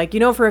story. But, like, you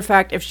know for a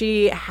fact, if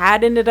she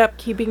had ended up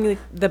keeping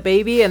the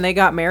baby and they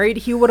got married,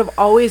 he would have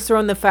always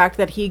thrown the fact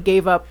that he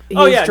gave up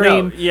his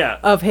dream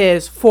of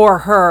his for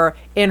her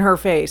in her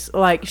face.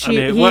 Like, she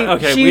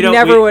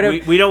never would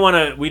have... We don't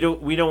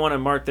want to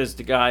mark this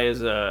guy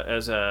as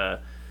a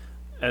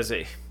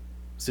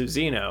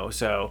Susino,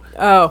 so...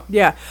 Oh,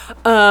 yeah.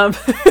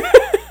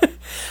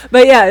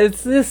 But yeah,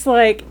 it's this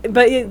like,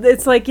 but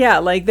it's like, yeah,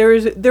 like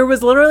there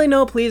was literally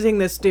no pleasing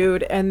this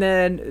dude. And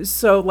then,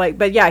 so like,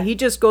 but yeah, he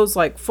just goes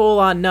like full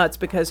on nuts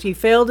because he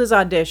failed his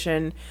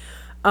audition.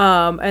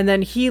 And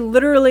then he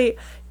literally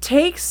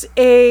takes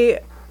a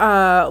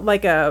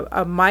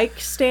mic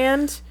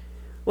stand,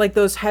 like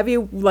those heavy,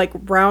 like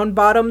round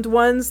bottomed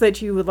ones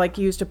that you would like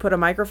use to put a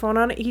microphone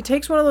on it. He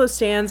takes one of those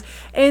stands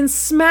and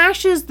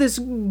smashes this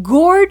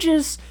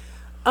gorgeous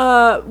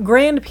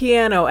grand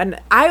piano, and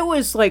I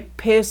was like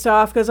pissed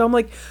off because I'm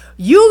like,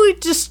 you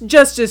just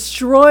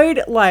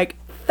destroyed like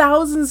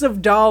thousands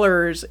of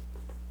dollars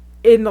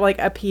in like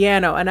a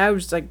piano. And I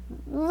was like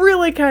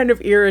really kind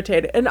of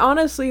irritated. And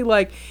honestly,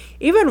 like,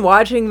 even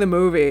watching the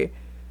movie,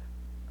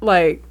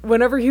 like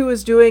whenever he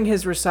was doing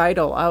his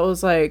recital, I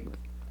was like,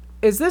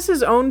 is this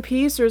his own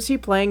piece or is he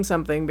playing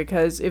something?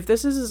 Because if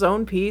this is his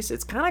own piece,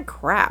 it's kind of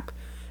crap.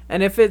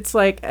 And if it's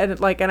like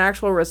an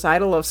actual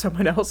recital of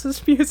someone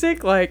else's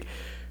music, like,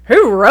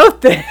 who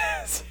wrote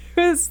this?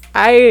 It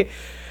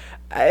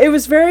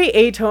was very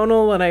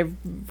atonal, and I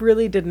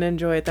really didn't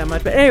enjoy it that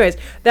much. But anyways,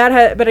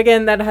 but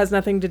again, that has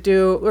nothing to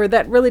do, or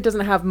that really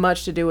doesn't have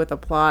much to do with the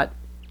plot.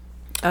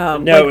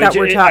 No, like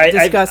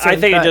discussing. I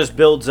think it just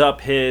builds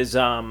up his.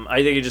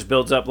 I think it just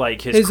builds up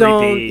like his creepy,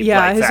 own,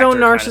 his own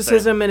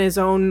narcissism kind of and his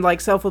own like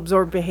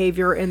self-absorbed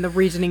behavior and the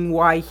reasoning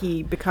why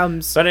he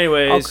becomes. But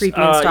anyways, all creepy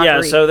and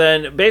stalkery. So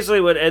then basically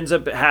what ends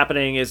up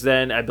happening is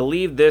then I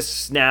believe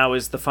this now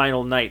is the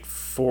final night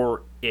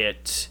for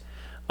it.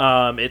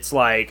 It's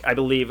like, I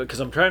believe, because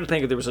I'm trying to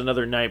think if there was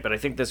another night, but I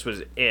think this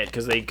was it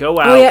because they go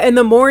out. Oh yeah, in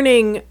the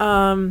morning.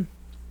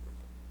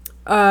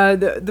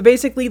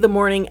 Basically the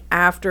morning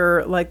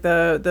after, like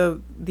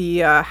the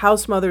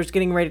house mother's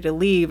getting ready to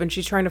leave and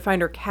she's trying to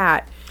find her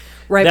cat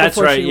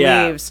before she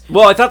leaves.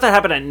 Well, I thought that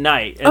happened at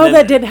night. And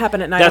that did happen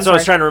at night. That's what I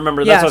was trying to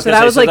remember. Yeah, so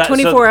that was like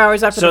 24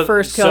 hours after the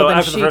first kill.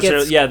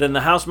 Then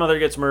the house mother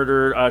gets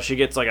murdered. She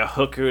gets like a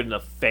hook in the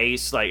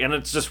face, like, and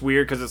it's just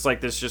weird because it's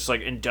like this just like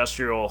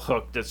industrial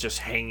hook that's just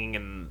hanging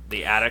in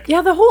the attic.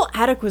 Yeah, the whole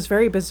attic was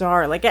very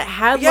bizarre. Like it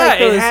had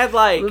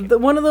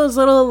one of those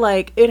little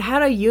like, it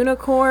had a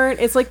unicorn.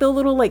 It's like the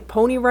little like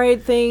pony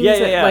ride things.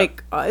 Yeah.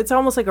 Like it's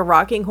almost like a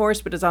rocking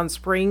horse, but it's on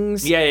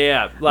springs.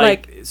 Yeah.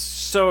 Like it's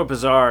so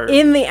bizarre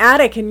in the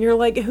attic. And you're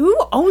like, who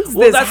owns this house?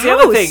 Well, that's the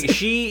other thing.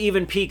 She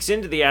even peeks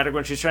into the attic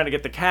when she's trying to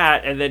get the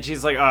cat, and then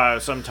she's like, oh,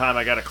 sometime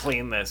I gotta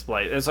clean this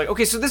place. And it's like,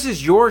 okay, so this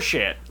is your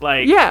shit.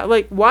 Like, yeah,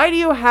 like, why do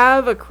you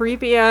have a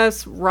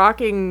creepy-ass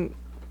rocking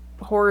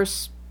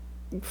horse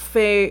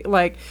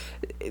like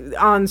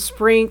on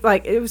spring?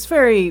 Like, it was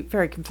very,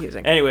 very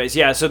confusing. Anyways,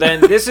 yeah, so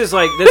then this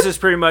is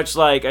pretty much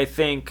like, I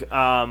think,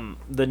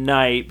 the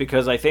night,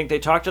 because I think they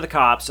talk to the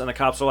cops, and the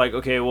cops are like,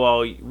 okay,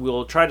 well,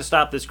 we'll try to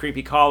stop this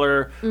creepy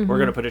caller. Mm-hmm. We're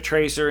gonna put a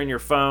tracer in your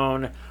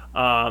phone.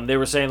 They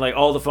were saying like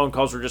all the phone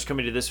calls were just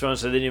coming to this phone,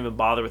 so they didn't even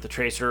bother with the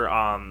tracer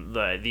on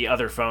the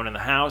other phone in the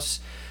house.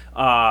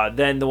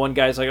 Then the one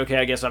guy's like, okay,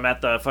 I guess I'm at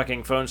the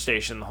fucking phone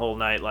station the whole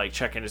night, like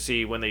checking to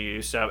see when they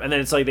use stuff. And then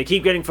it's like they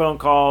keep getting phone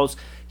calls.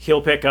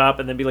 He'll pick up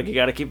and then be like, you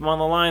got to keep him on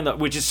the line,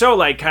 which is so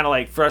like kind of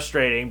like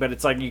frustrating. But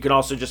it's like you can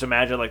also just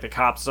imagine like the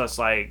cops just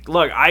like,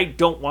 look, I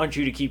don't want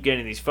you to keep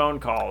getting these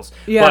phone calls,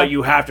 but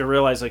you have to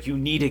realize like you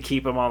need to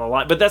keep him on the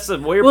line. But that's the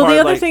weird part. Well,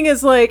 the other thing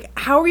is like,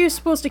 how are you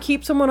supposed to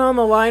keep someone on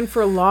the line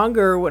for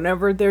longer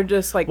whenever they're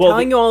just like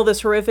telling you all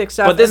this horrific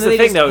stuff and then they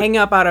just hang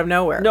up out of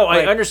nowhere? No,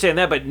 I understand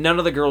that, but none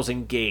of the girls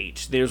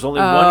engaged. There's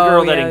only one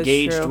girl that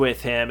engaged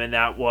with him, and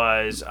that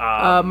was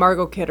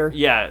Margot Kidder.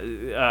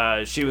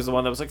 Yeah, she was the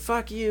one that was like,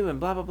 fuck you and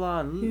blah blah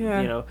blah, and you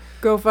know,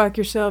 go fuck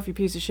yourself, you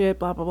piece of shit,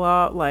 blah blah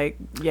blah. Like,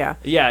 yeah,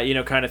 you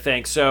know, kind of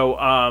thing.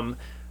 So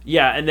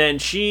Yeah, and then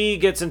she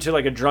gets into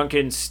like a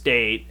drunken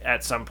state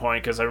at some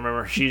point because I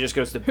remember she just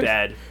goes to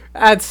bed.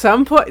 At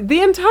some point,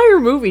 the entire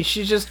movie,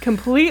 she's just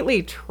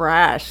completely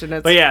trashed, and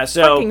it's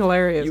fucking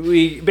hilarious.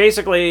 We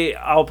basically,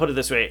 I'll put it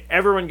this way: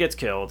 everyone gets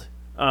killed,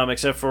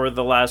 except for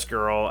the last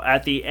girl.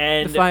 At the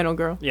end, the final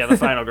girl. Yeah, the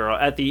final girl.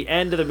 At the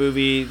end of the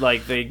movie,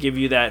 like they give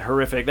you that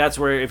horrific. That's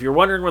where, if you're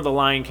wondering where the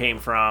line came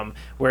from,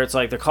 where it's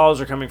like the calls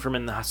are coming from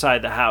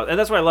inside the house, and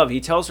that's what I love.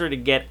 He tells her to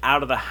get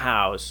out of the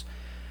house,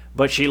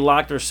 but she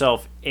locked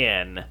herself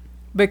in.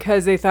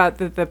 Because they thought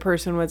that the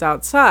person was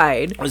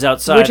outside.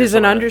 Which is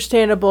an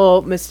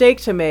understandable mistake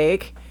to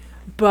make.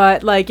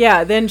 But, like,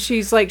 yeah, then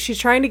she's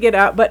trying to get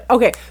out. But,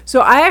 okay,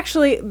 so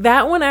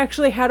that one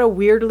actually had a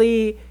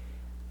weirdly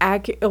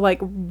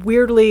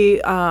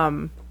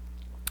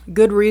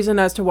good reason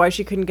as to why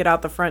she couldn't get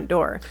out the front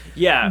door.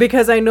 Yeah.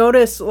 Because I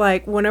noticed,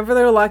 like, whenever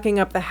they're locking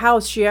up the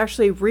house, she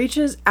actually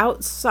reaches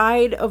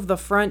outside of the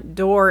front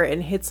door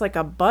and hits, like,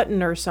 a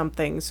button or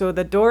something. So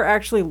the door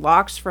actually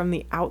locks from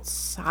the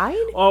outside?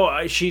 Oh,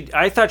 I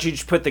thought she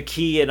just put the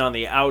key in on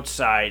the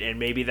outside, and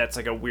maybe that's,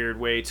 like, a weird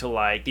way to,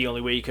 like, the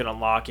only way you can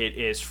unlock it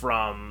is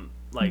from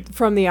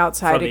the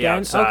outside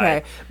again.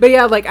 Okay. But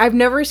yeah, like I've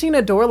never seen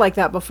a door like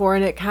that before,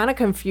 and it kind of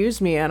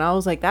confused me, and I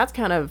was like, that's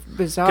kind of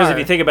bizarre. Because if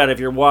you think about it, if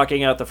you're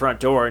walking out the front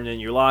door and then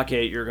you lock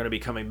it, you're going to be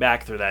coming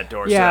back through that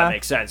door. Yeah. So that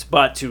makes sense.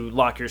 But to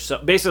lock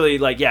yourself, basically,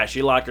 like, yeah,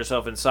 she locked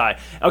herself inside.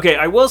 Okay,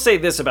 I will say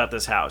this about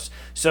this house.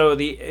 So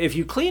if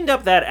you cleaned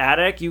up that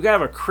attic, you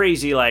have a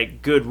crazy,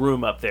 like, good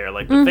room up there.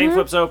 Like, the thing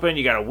flips open,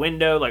 you got a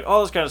window, like,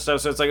 all this kind of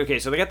stuff. So it's like, okay,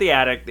 so they got the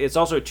attic. It's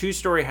also a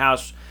 2-story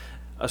house,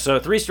 so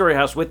a 3-story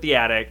house with the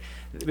attic.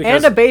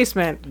 And a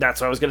basement.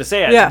 That's what I was going to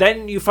say. Yeah.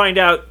 Then you find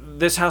out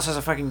this house has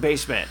a fucking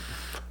basement.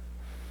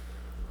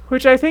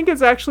 Which I think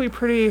is actually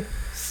pretty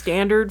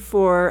standard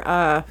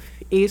for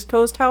East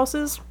Coast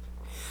houses.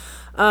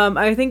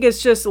 I think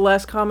it's just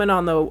less common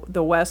on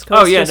the West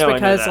Coast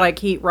because, like,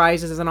 heat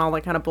rises and all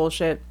that kind of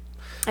bullshit.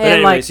 But and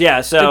anyways,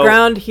 yeah, so the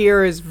ground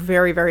here is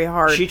very, very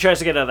hard. She tries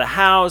to get out of the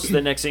house.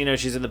 The next thing you know,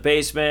 she's in the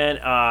basement.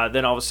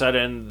 Then all of a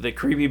sudden, the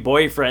creepy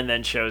boyfriend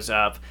then shows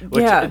up.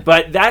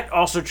 But that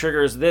also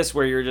triggers this,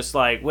 where you're just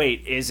like,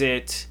 wait, is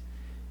it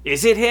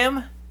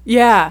him?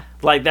 Yeah.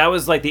 Like, that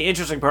was, like, the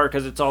interesting part,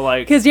 because it's all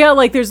like... Because, yeah,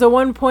 like, there's the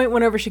one point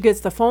whenever she gets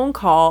the phone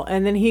call,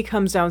 and then he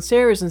comes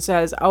downstairs and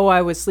says, oh,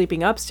 I was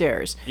sleeping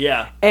upstairs.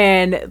 Yeah.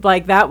 And,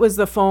 like, that was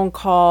the phone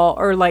call,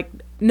 or, like,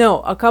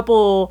 no, a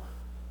couple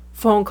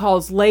phone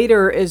calls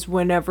later is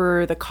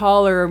whenever the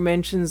caller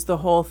mentions the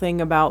whole thing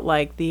about,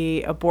 like,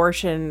 the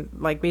abortion,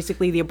 like,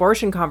 basically the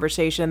abortion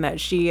conversation that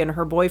she and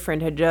her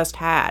boyfriend had just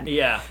had.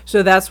 Yeah.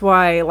 So that's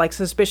why, like,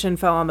 suspicion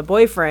fell on the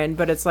boyfriend,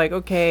 but it's like,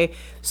 okay,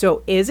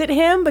 so is it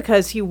him?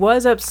 Because he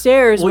was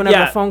upstairs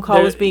whenever the phone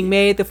call was being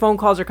made. The phone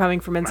calls are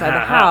coming from inside the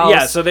house.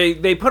 Yeah, so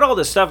they put all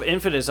this stuff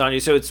infinite on you.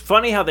 So it's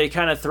funny how they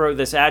kind of throw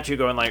this at you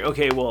going like,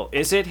 okay, well,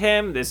 is it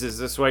him? Is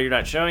this why you're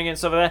not showing it and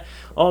stuff like that?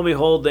 Oh, and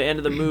behold, the end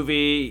of the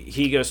movie,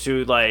 he goes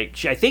to,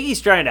 like, I think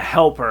he's trying to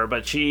help her,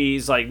 but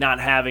she's, like, not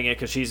having it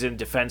because she's in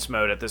defense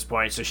mode at this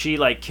point. So she,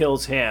 like,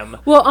 kills him.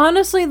 Well,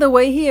 honestly, the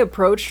way he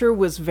approached her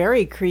was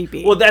very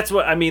creepy. Well, that's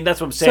what I'm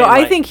saying. So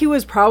I think he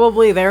was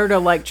probably there to,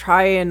 like,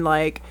 try and,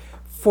 like,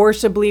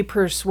 forcibly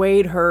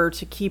persuade her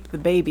to keep the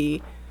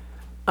baby,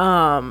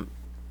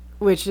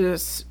 which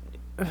is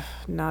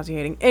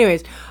nauseating.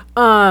 Anyways,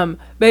 but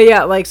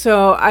yeah, like,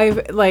 so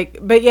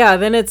but yeah,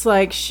 then it's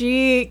like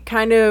she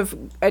kind of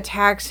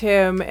attacks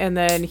him, and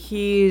then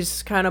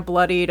he's kind of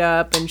bloodied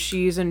up, and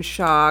she's in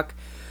shock.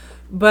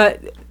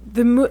 But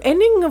the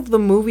ending of the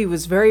movie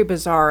was very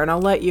bizarre, and I'll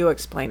let you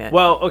explain it.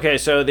 Well, okay,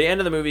 so the end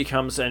of the movie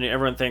comes, and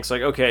everyone thinks,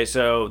 like, okay,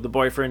 so the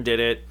boyfriend did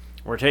it.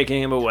 We're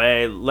taking him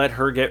away. Let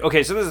her get...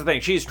 Okay, so this is the thing.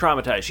 She's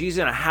traumatized. She's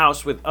in a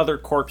house with other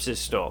corpses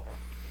still.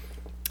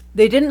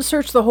 They didn't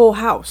search the whole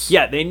house.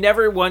 Yeah, they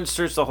never once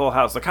searched the whole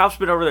house. The cops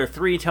been over there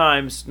 3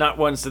 times. Not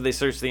once did they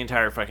search the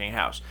entire fucking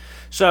house.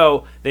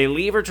 So they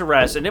leave her to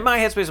rest. And in my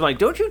headspace, I'm like,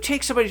 don't you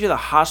take somebody to the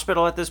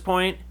hospital at this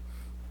point?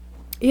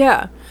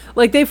 Yeah.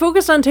 Like, they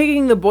focused on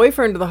taking the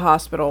boyfriend to the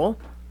hospital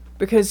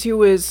because he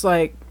was,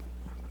 like...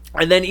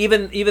 And then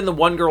even the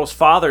one girl's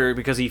father,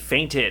 because he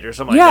fainted or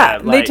something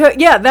like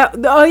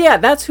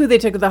that. That's who they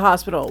took to the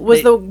hospital.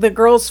 Was the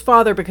girl's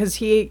father, because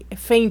he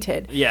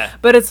fainted. Yeah.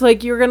 But it's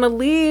like, you're going to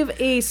leave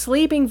a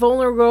sleeping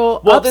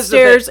vulnerable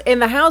upstairs in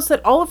the house that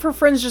all of her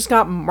friends just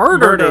got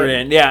murdered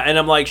in. Yeah, and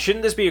I'm like,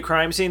 shouldn't this be a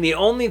crime scene? The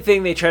only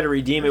thing they try to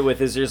redeem it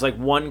with is there's like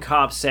one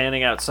cop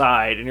standing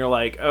outside, and you're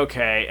like,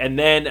 okay. And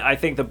then I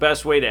think the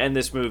best way to end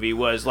this movie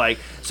was like,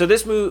 so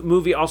this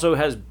movie also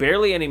has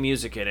barely any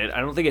music in it.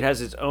 I don't think it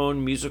has its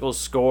own musical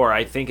score.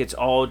 I think it's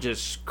all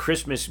just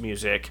Christmas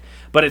music,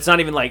 but it's not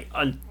even like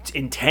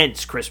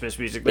intense Christmas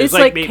music. It's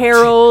like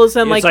carols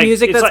and like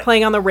music that's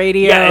playing on the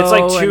radio. Yeah, it's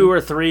like 2 or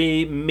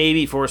 3,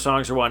 maybe 4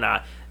 songs or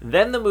whatnot.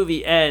 Then the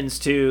movie ends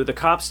to the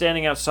cop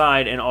standing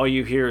outside, and all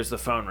you hear is the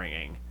phone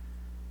ringing.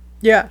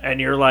 Yeah. And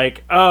you're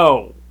like,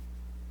 oh,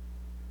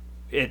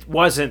 it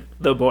wasn't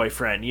the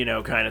boyfriend,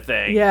 kind of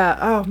thing. Yeah.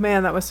 Oh,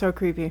 man, that was so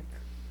creepy.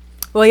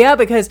 Well, yeah,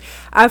 because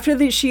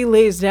after she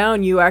lays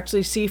down, you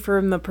actually see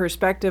from the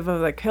perspective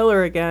of the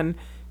killer again,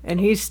 and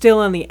he's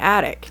still in the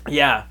attic.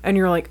 Yeah. And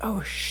you're like,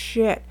 oh,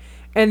 shit.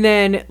 And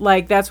then,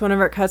 like, that's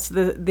whenever it cuts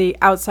to the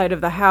outside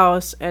of the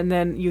house, and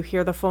then you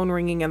hear the phone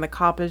ringing, and the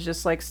cop is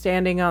just, like,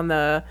 standing on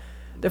the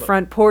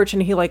front porch,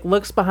 and he, like,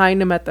 looks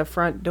behind him at the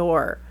front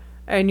door.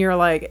 And you're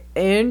like,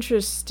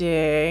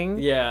 interesting.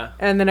 Yeah.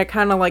 And then it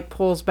kind of like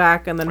pulls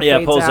back and then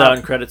fades pulls out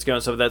and credits go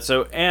and stuff like that.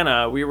 So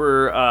Anna,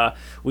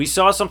 we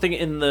saw something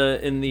in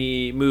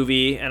the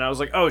movie, and I was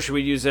like, oh, should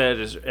we use that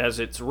as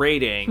its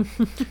rating?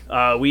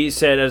 We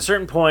said at a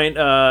certain point,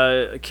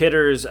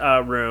 Kidder's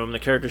room, the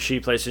character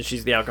she plays since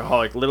she's the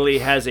alcoholic, literally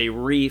has a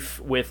reef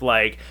with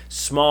like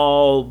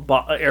small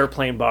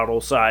airplane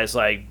bottle size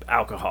like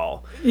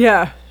alcohol.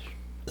 Yeah.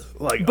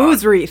 Like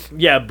booze wreath.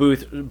 Yeah,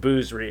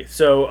 booze wreath.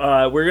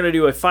 So we're gonna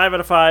do a 5 out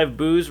of 5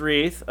 booze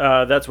wreath.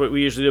 That's what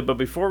we usually do. But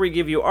before we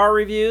give you our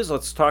reviews,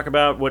 let's talk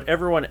about what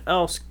everyone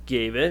else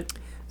gave it.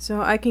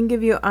 So I can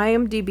give you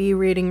IMDb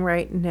rating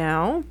right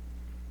now.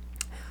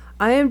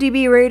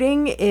 IMDb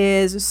rating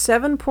is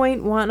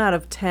 7.1 out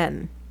of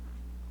 10.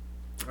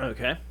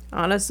 Okay.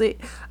 Honestly,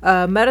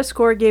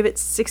 Metascore gave it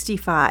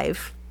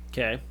 65.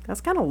 Okay.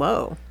 That's kind of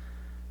low.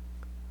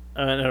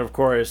 And of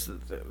course,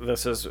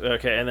 this is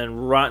okay. And then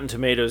Rotten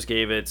Tomatoes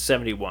gave it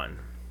 71,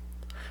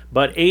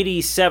 but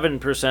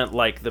 87%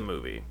 like the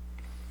movie.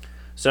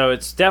 So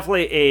it's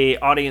definitely a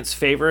audience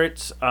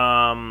favorite.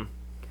 Oh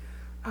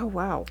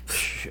wow!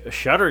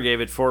 Shudder gave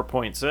it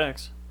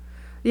 4.6.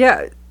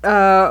 Yeah,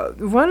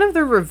 one of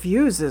the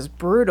reviews is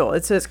brutal.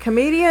 It says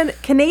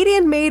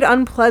Canadian-made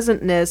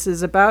unpleasantness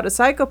is about a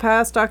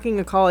psychopath stalking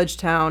a college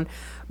town.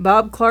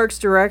 Bob Clark's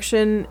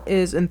direction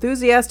is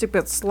enthusiastic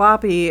but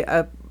sloppy.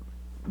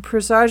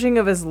 Presaging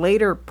of his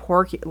later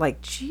porky,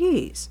 like,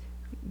 jeez,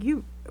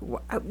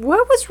 what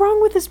was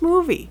wrong with this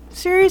movie?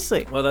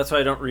 Seriously. Well, that's why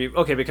I don't read.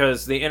 Okay,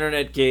 because the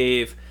internet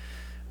gave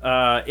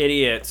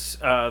idiots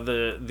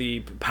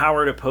the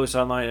power to post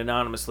online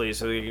anonymously,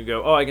 so they can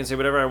go, oh, I can say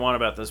whatever I want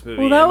about this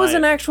movie. Well, that was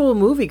an actual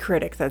movie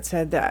critic that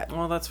said that.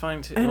 Well, that's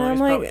fine too. And well, I'm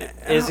like,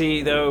 is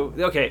he though?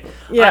 Okay,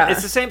 yeah,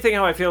 it's the same thing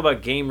how I feel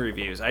about game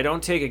reviews. I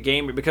don't take a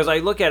game because I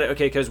look at it.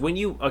 Okay, because when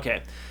you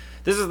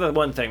this is the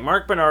one thing.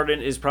 Mark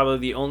Bernardin is probably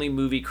the only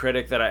movie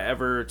critic that I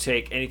ever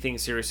take anything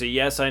seriously.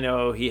 Yes, I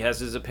know he has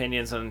his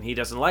opinions and he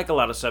doesn't like a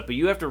lot of stuff, but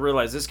you have to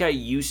realize this guy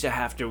used to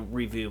have to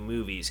review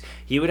movies.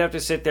 He would have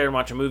to sit there and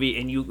watch a movie,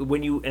 and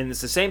and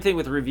it's the same thing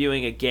with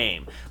reviewing a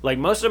game. Like,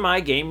 most of my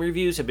game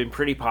reviews have been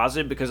pretty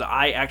positive because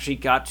I actually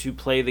got to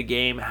play the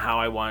game how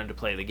I wanted to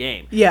play the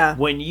game. Yeah.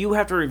 When you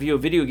have to review a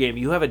video game,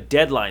 you have a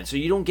deadline, so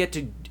you don't get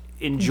to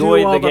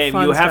enjoy the game.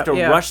 You have to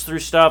rush through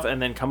stuff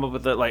and then come up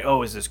with it like,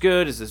 oh, is this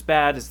good? Is this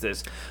bad? Is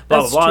this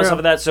blah, blah, blah, and stuff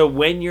like that. So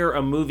when you're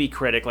a movie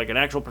critic, like an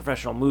actual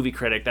professional movie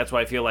critic, that's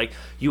why I feel like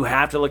you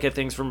have to look at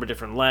things from a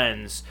different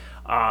lens.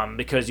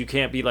 Because you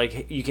can't be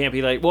like,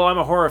 well, I'm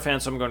a horror fan,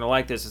 so I'm going to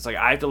like this. It's like,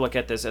 I have to look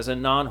at this as a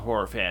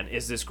non-horror fan.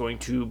 Is this going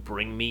to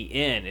bring me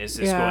in? Is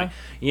this going,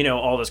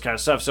 all this kind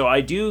of stuff. So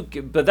I do,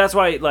 but that's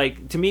why,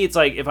 like, to me, it's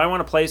like, if I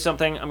want to play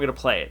something, I'm going to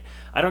play it.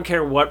 I don't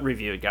care what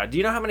review it got. Do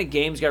you know how many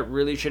games got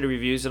really shitty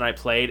reviews and I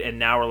played and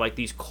now are like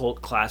these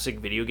cult classic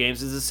video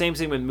games? It's the same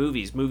thing with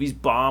movies. Movies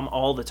bomb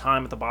all the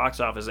time at the box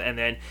office, and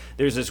then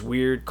there's this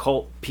weird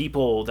cult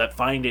people that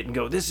find it and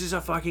go, this is a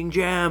fucking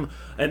gem.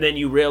 And then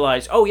you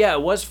realize, oh yeah,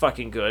 it was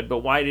fucking good, but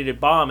why did it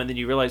bomb? And then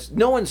you realize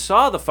no one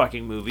saw the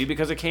fucking movie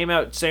because it came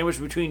out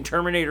sandwiched between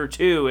Terminator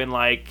 2 and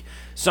like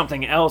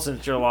something else,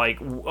 and you're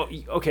like,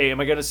 okay, am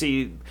I gonna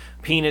see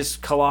Penis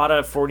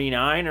Colada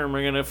 49, or am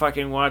I gonna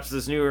fucking watch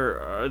this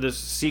newer this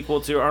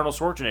sequel to Arnold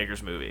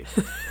Schwarzenegger's movie?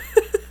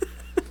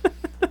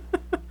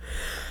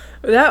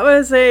 That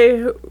was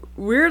a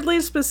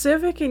weirdly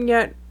specific and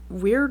yet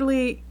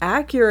weirdly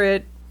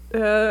accurate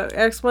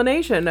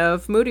explanation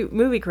of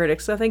movie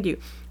critics, so thank you.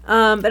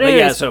 But anyways,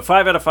 yeah, so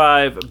 5 out of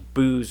 5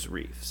 booze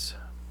wreaths.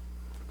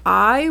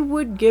 I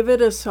would give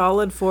it a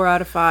solid 4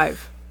 out of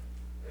 5.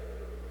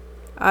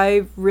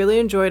 I really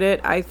enjoyed it.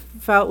 I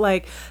felt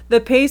like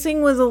the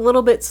pacing was a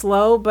little bit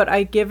slow, but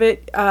I give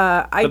it.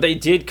 But they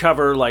did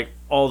cover like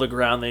all the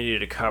ground they needed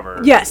to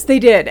cover. Yes, they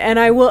did, and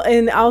I will.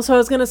 And also, I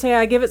was gonna say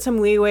I give it some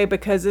leeway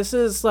because this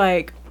is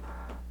like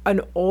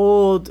an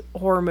old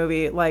horror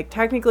movie. Like,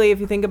 technically, if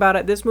you think about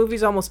it, this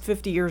movie's almost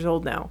 50 years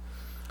old now.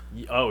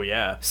 Oh,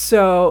 yeah.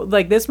 So,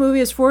 like, this movie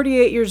is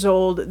 48 years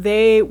old.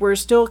 They were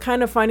still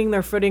kind of finding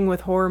their footing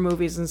with horror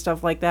movies and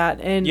stuff like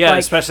that. And yeah, like,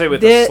 especially with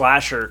the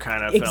slasher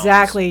kind of films.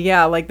 Exactly,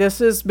 yeah. Like, this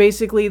is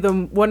basically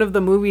one of the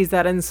movies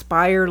that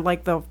inspired,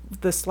 like, the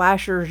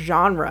slasher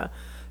genre.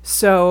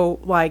 So,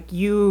 like,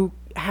 you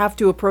have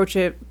to approach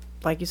it,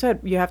 like you said,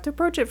 you have to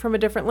approach it from a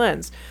different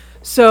lens.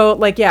 So,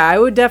 like, yeah, I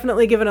would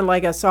definitely give it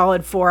like a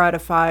solid 4 out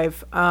of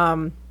 5.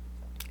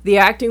 The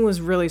acting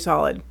was really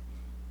solid.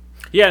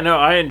 Yeah, no,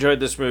 I enjoyed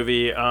this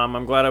movie.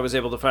 I'm glad I was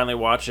able to finally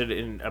watch it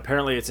in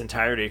apparently its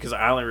entirety, because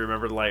I only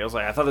remembered I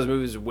thought this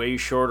movie was way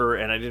shorter,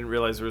 and I didn't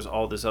realize there was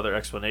all this other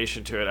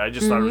explanation to it. I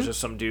just thought it was just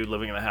some dude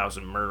living in the house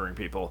and murdering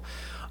people.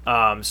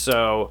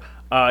 So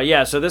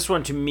So this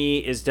one to me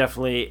is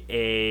definitely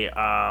a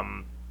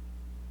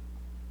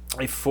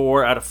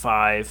 4 out of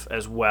 5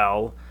 as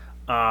well.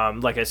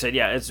 Like I said,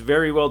 it's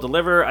very well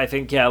delivered. I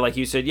think, like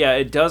you said,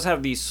 it does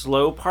have these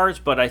slow parts,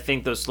 but I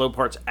think those slow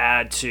parts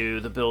add to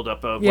the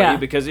buildup of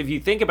because if you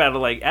think about it,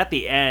 like at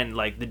the end,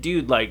 like the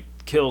dude like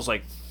kills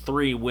like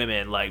 3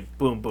 women, like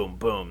boom, boom,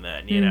 boom.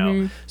 Then you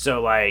know,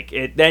 so like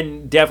it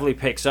then definitely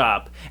picks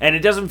up, and it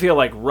doesn't feel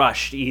like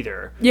rushed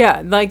either.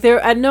 Yeah, like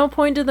there at no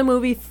point did the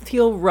movie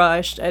feel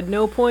rushed. At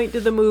no point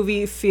did the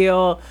movie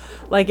feel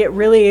like it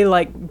really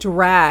like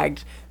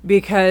dragged.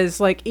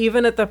 Because, like,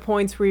 even at the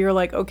points where you're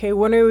like, okay,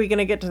 when are we going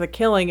to get to the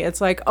killing? It's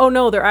like, oh,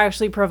 no, they're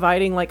actually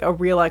providing, like, a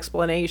real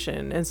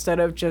explanation instead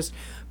of just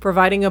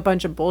providing a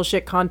bunch of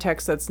bullshit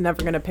context that's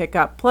never going to pick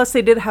up. Plus,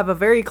 they did have a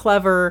very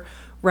clever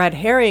red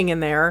herring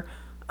in there,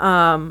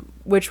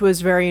 which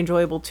was very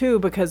enjoyable, too,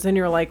 because then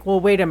you're like, well,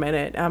 wait a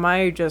minute, am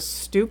I just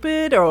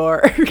stupid?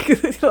 Or,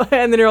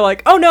 and then you're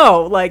like, oh,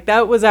 no, like,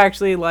 that was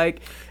actually, like,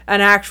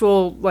 an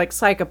actual, like,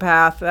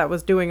 psychopath that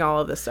was doing all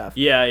of this stuff.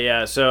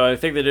 Yeah. So I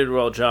think they did a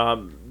well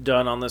job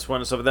done on this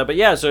one and stuff like that.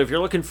 But so if you're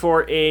looking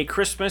for a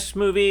Christmas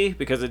movie,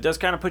 because it does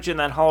kind of put you in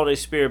that holiday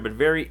spirit, but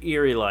very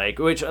eerie-like,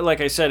 which,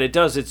 like I said, it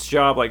does its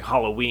job like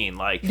Halloween.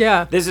 Like,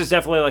 this is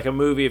definitely like a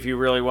movie if you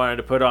really wanted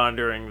to put on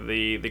during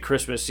the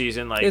Christmas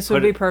season. Like, this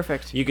would be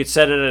perfect. You could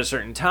set it at a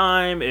certain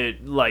time.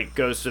 It like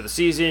goes through the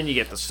season. You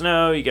get the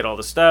snow. You get all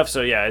the stuff.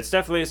 So it's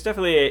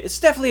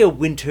definitely a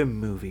winter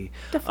movie.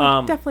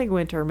 Definitely a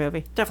winter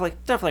movie.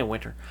 Definitely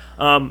winter.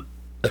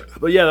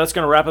 But that's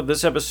going to wrap up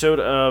this episode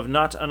of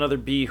Not Another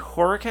B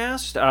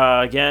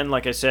Horrorcast. Again,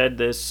 like I said,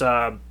 this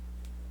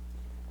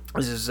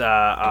is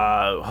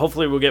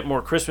hopefully we'll get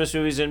more Christmas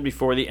movies in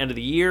before the end of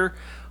the year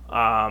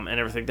and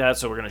everything like that.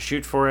 So we're going to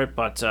shoot for it.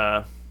 But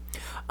I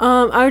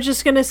was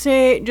just going to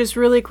say, just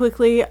really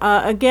quickly,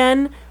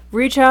 again,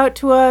 reach out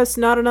to us,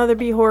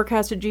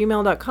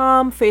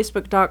 notanotherBHorrorcast@gmail.com,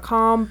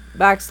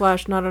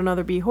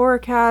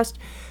 facebook.com/notanotherBHorrorcast.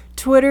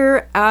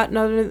 Twitter at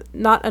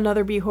not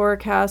another B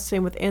Horrorcast,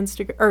 same with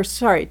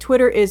Instagram.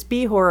 Twitter is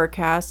B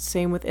Horrorcast,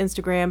 same with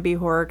Instagram, B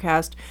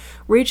Horrorcast.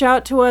 Reach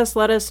out to us,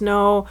 let us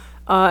know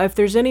if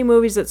there's any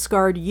movies that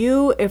scarred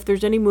you, if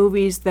there's any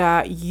movies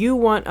that you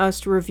want us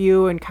to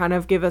review, and kind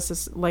of give us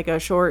a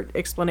short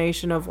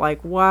explanation of like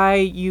why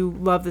you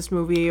love this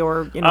movie,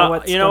 or what's going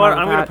on.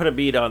 I'm going to put a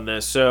beat on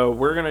this. So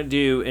we're going to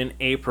do in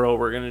April.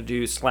 We're going to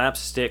do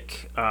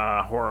slapstick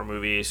horror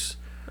movies.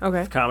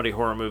 Okay. Comedy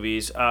horror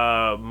movies.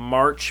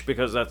 March,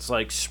 because that's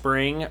like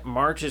spring.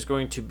 March is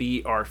going to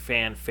be our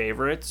fan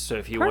favorites. So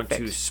if you want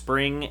to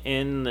spring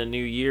in the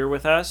new year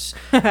with us,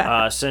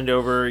 send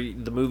over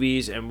the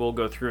movies and we'll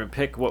go through and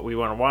pick what we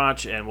want to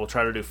watch, and we'll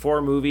try to do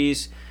 4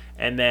 movies.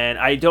 And then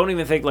I don't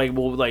even think like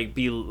we'll like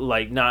be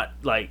like not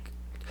like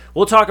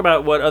we'll talk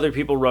about what other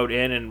people wrote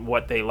in and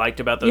what they liked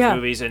about those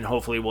movies, and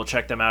hopefully we'll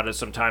check them out at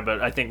some time.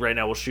 But I think right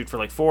now we'll shoot for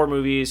like 4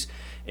 movies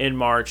in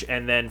March,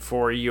 and then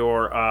for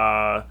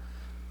your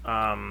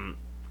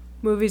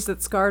movies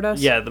that scarred us.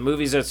 Yeah, the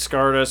movies that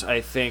scarred us, I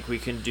think we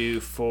can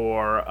do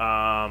for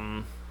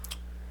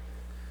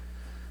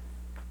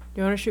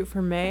you want to shoot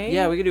for May?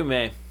 Yeah, we can do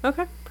May.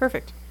 Okay,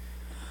 perfect.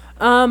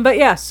 So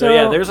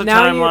there's a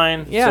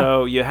timeline.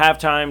 So you have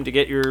time to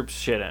get your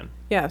shit in.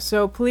 Yeah,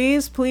 so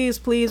please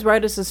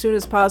write us as soon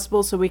as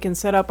possible so we can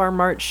set up our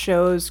March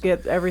shows,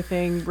 get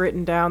everything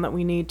written down that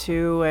we need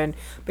to, and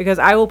because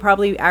I will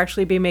probably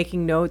actually be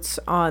making notes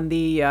on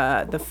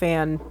the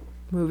fan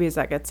movies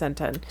that get sent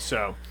in.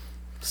 So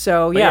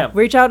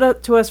reach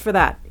out to us for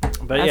that.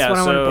 But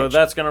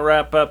that's going to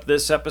wrap up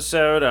this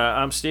episode.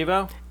 I'm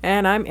Steve-O.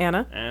 And I'm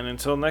Anna. And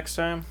until next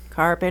time,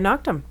 Carpe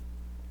Noctem.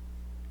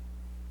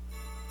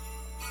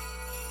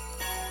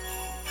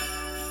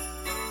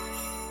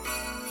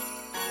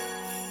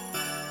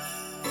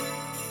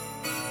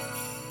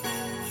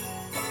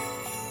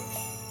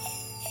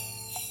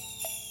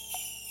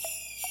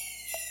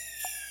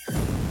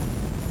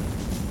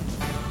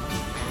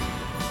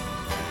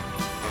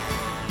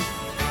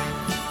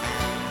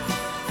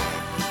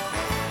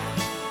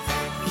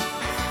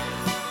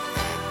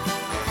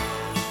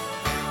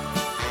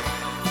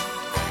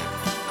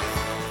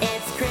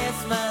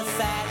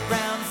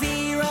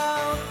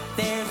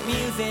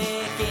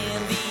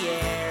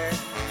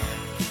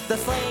 The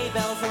sleigh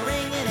bells are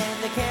ringing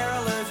and the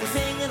carolers are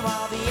singing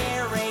while the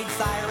air raid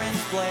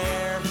sirens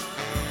blare.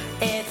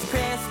 It's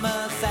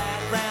Christmas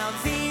at Ground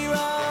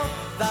Zero,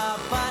 the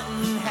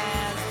button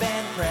has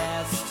been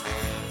pressed.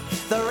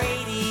 The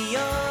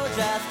radio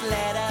just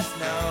let us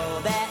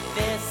know that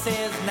this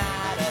is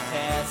not a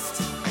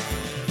test.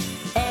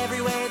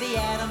 Everywhere the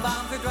atom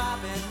bombs are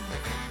dropping.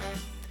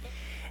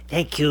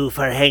 Thank you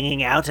for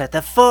hanging out at the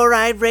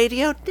 4i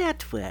Radio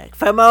Network.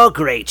 For more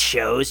great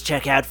shows,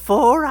 check out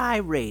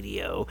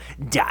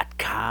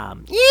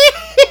 4iradio.com.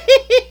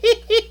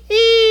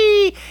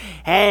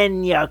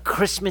 And your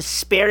Christmas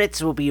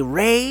spirits will be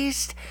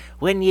raised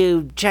when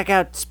you check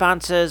out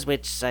sponsors,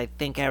 which I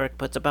think Eric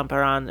puts a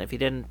bumper on. If you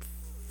didn't,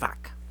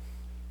 fuck.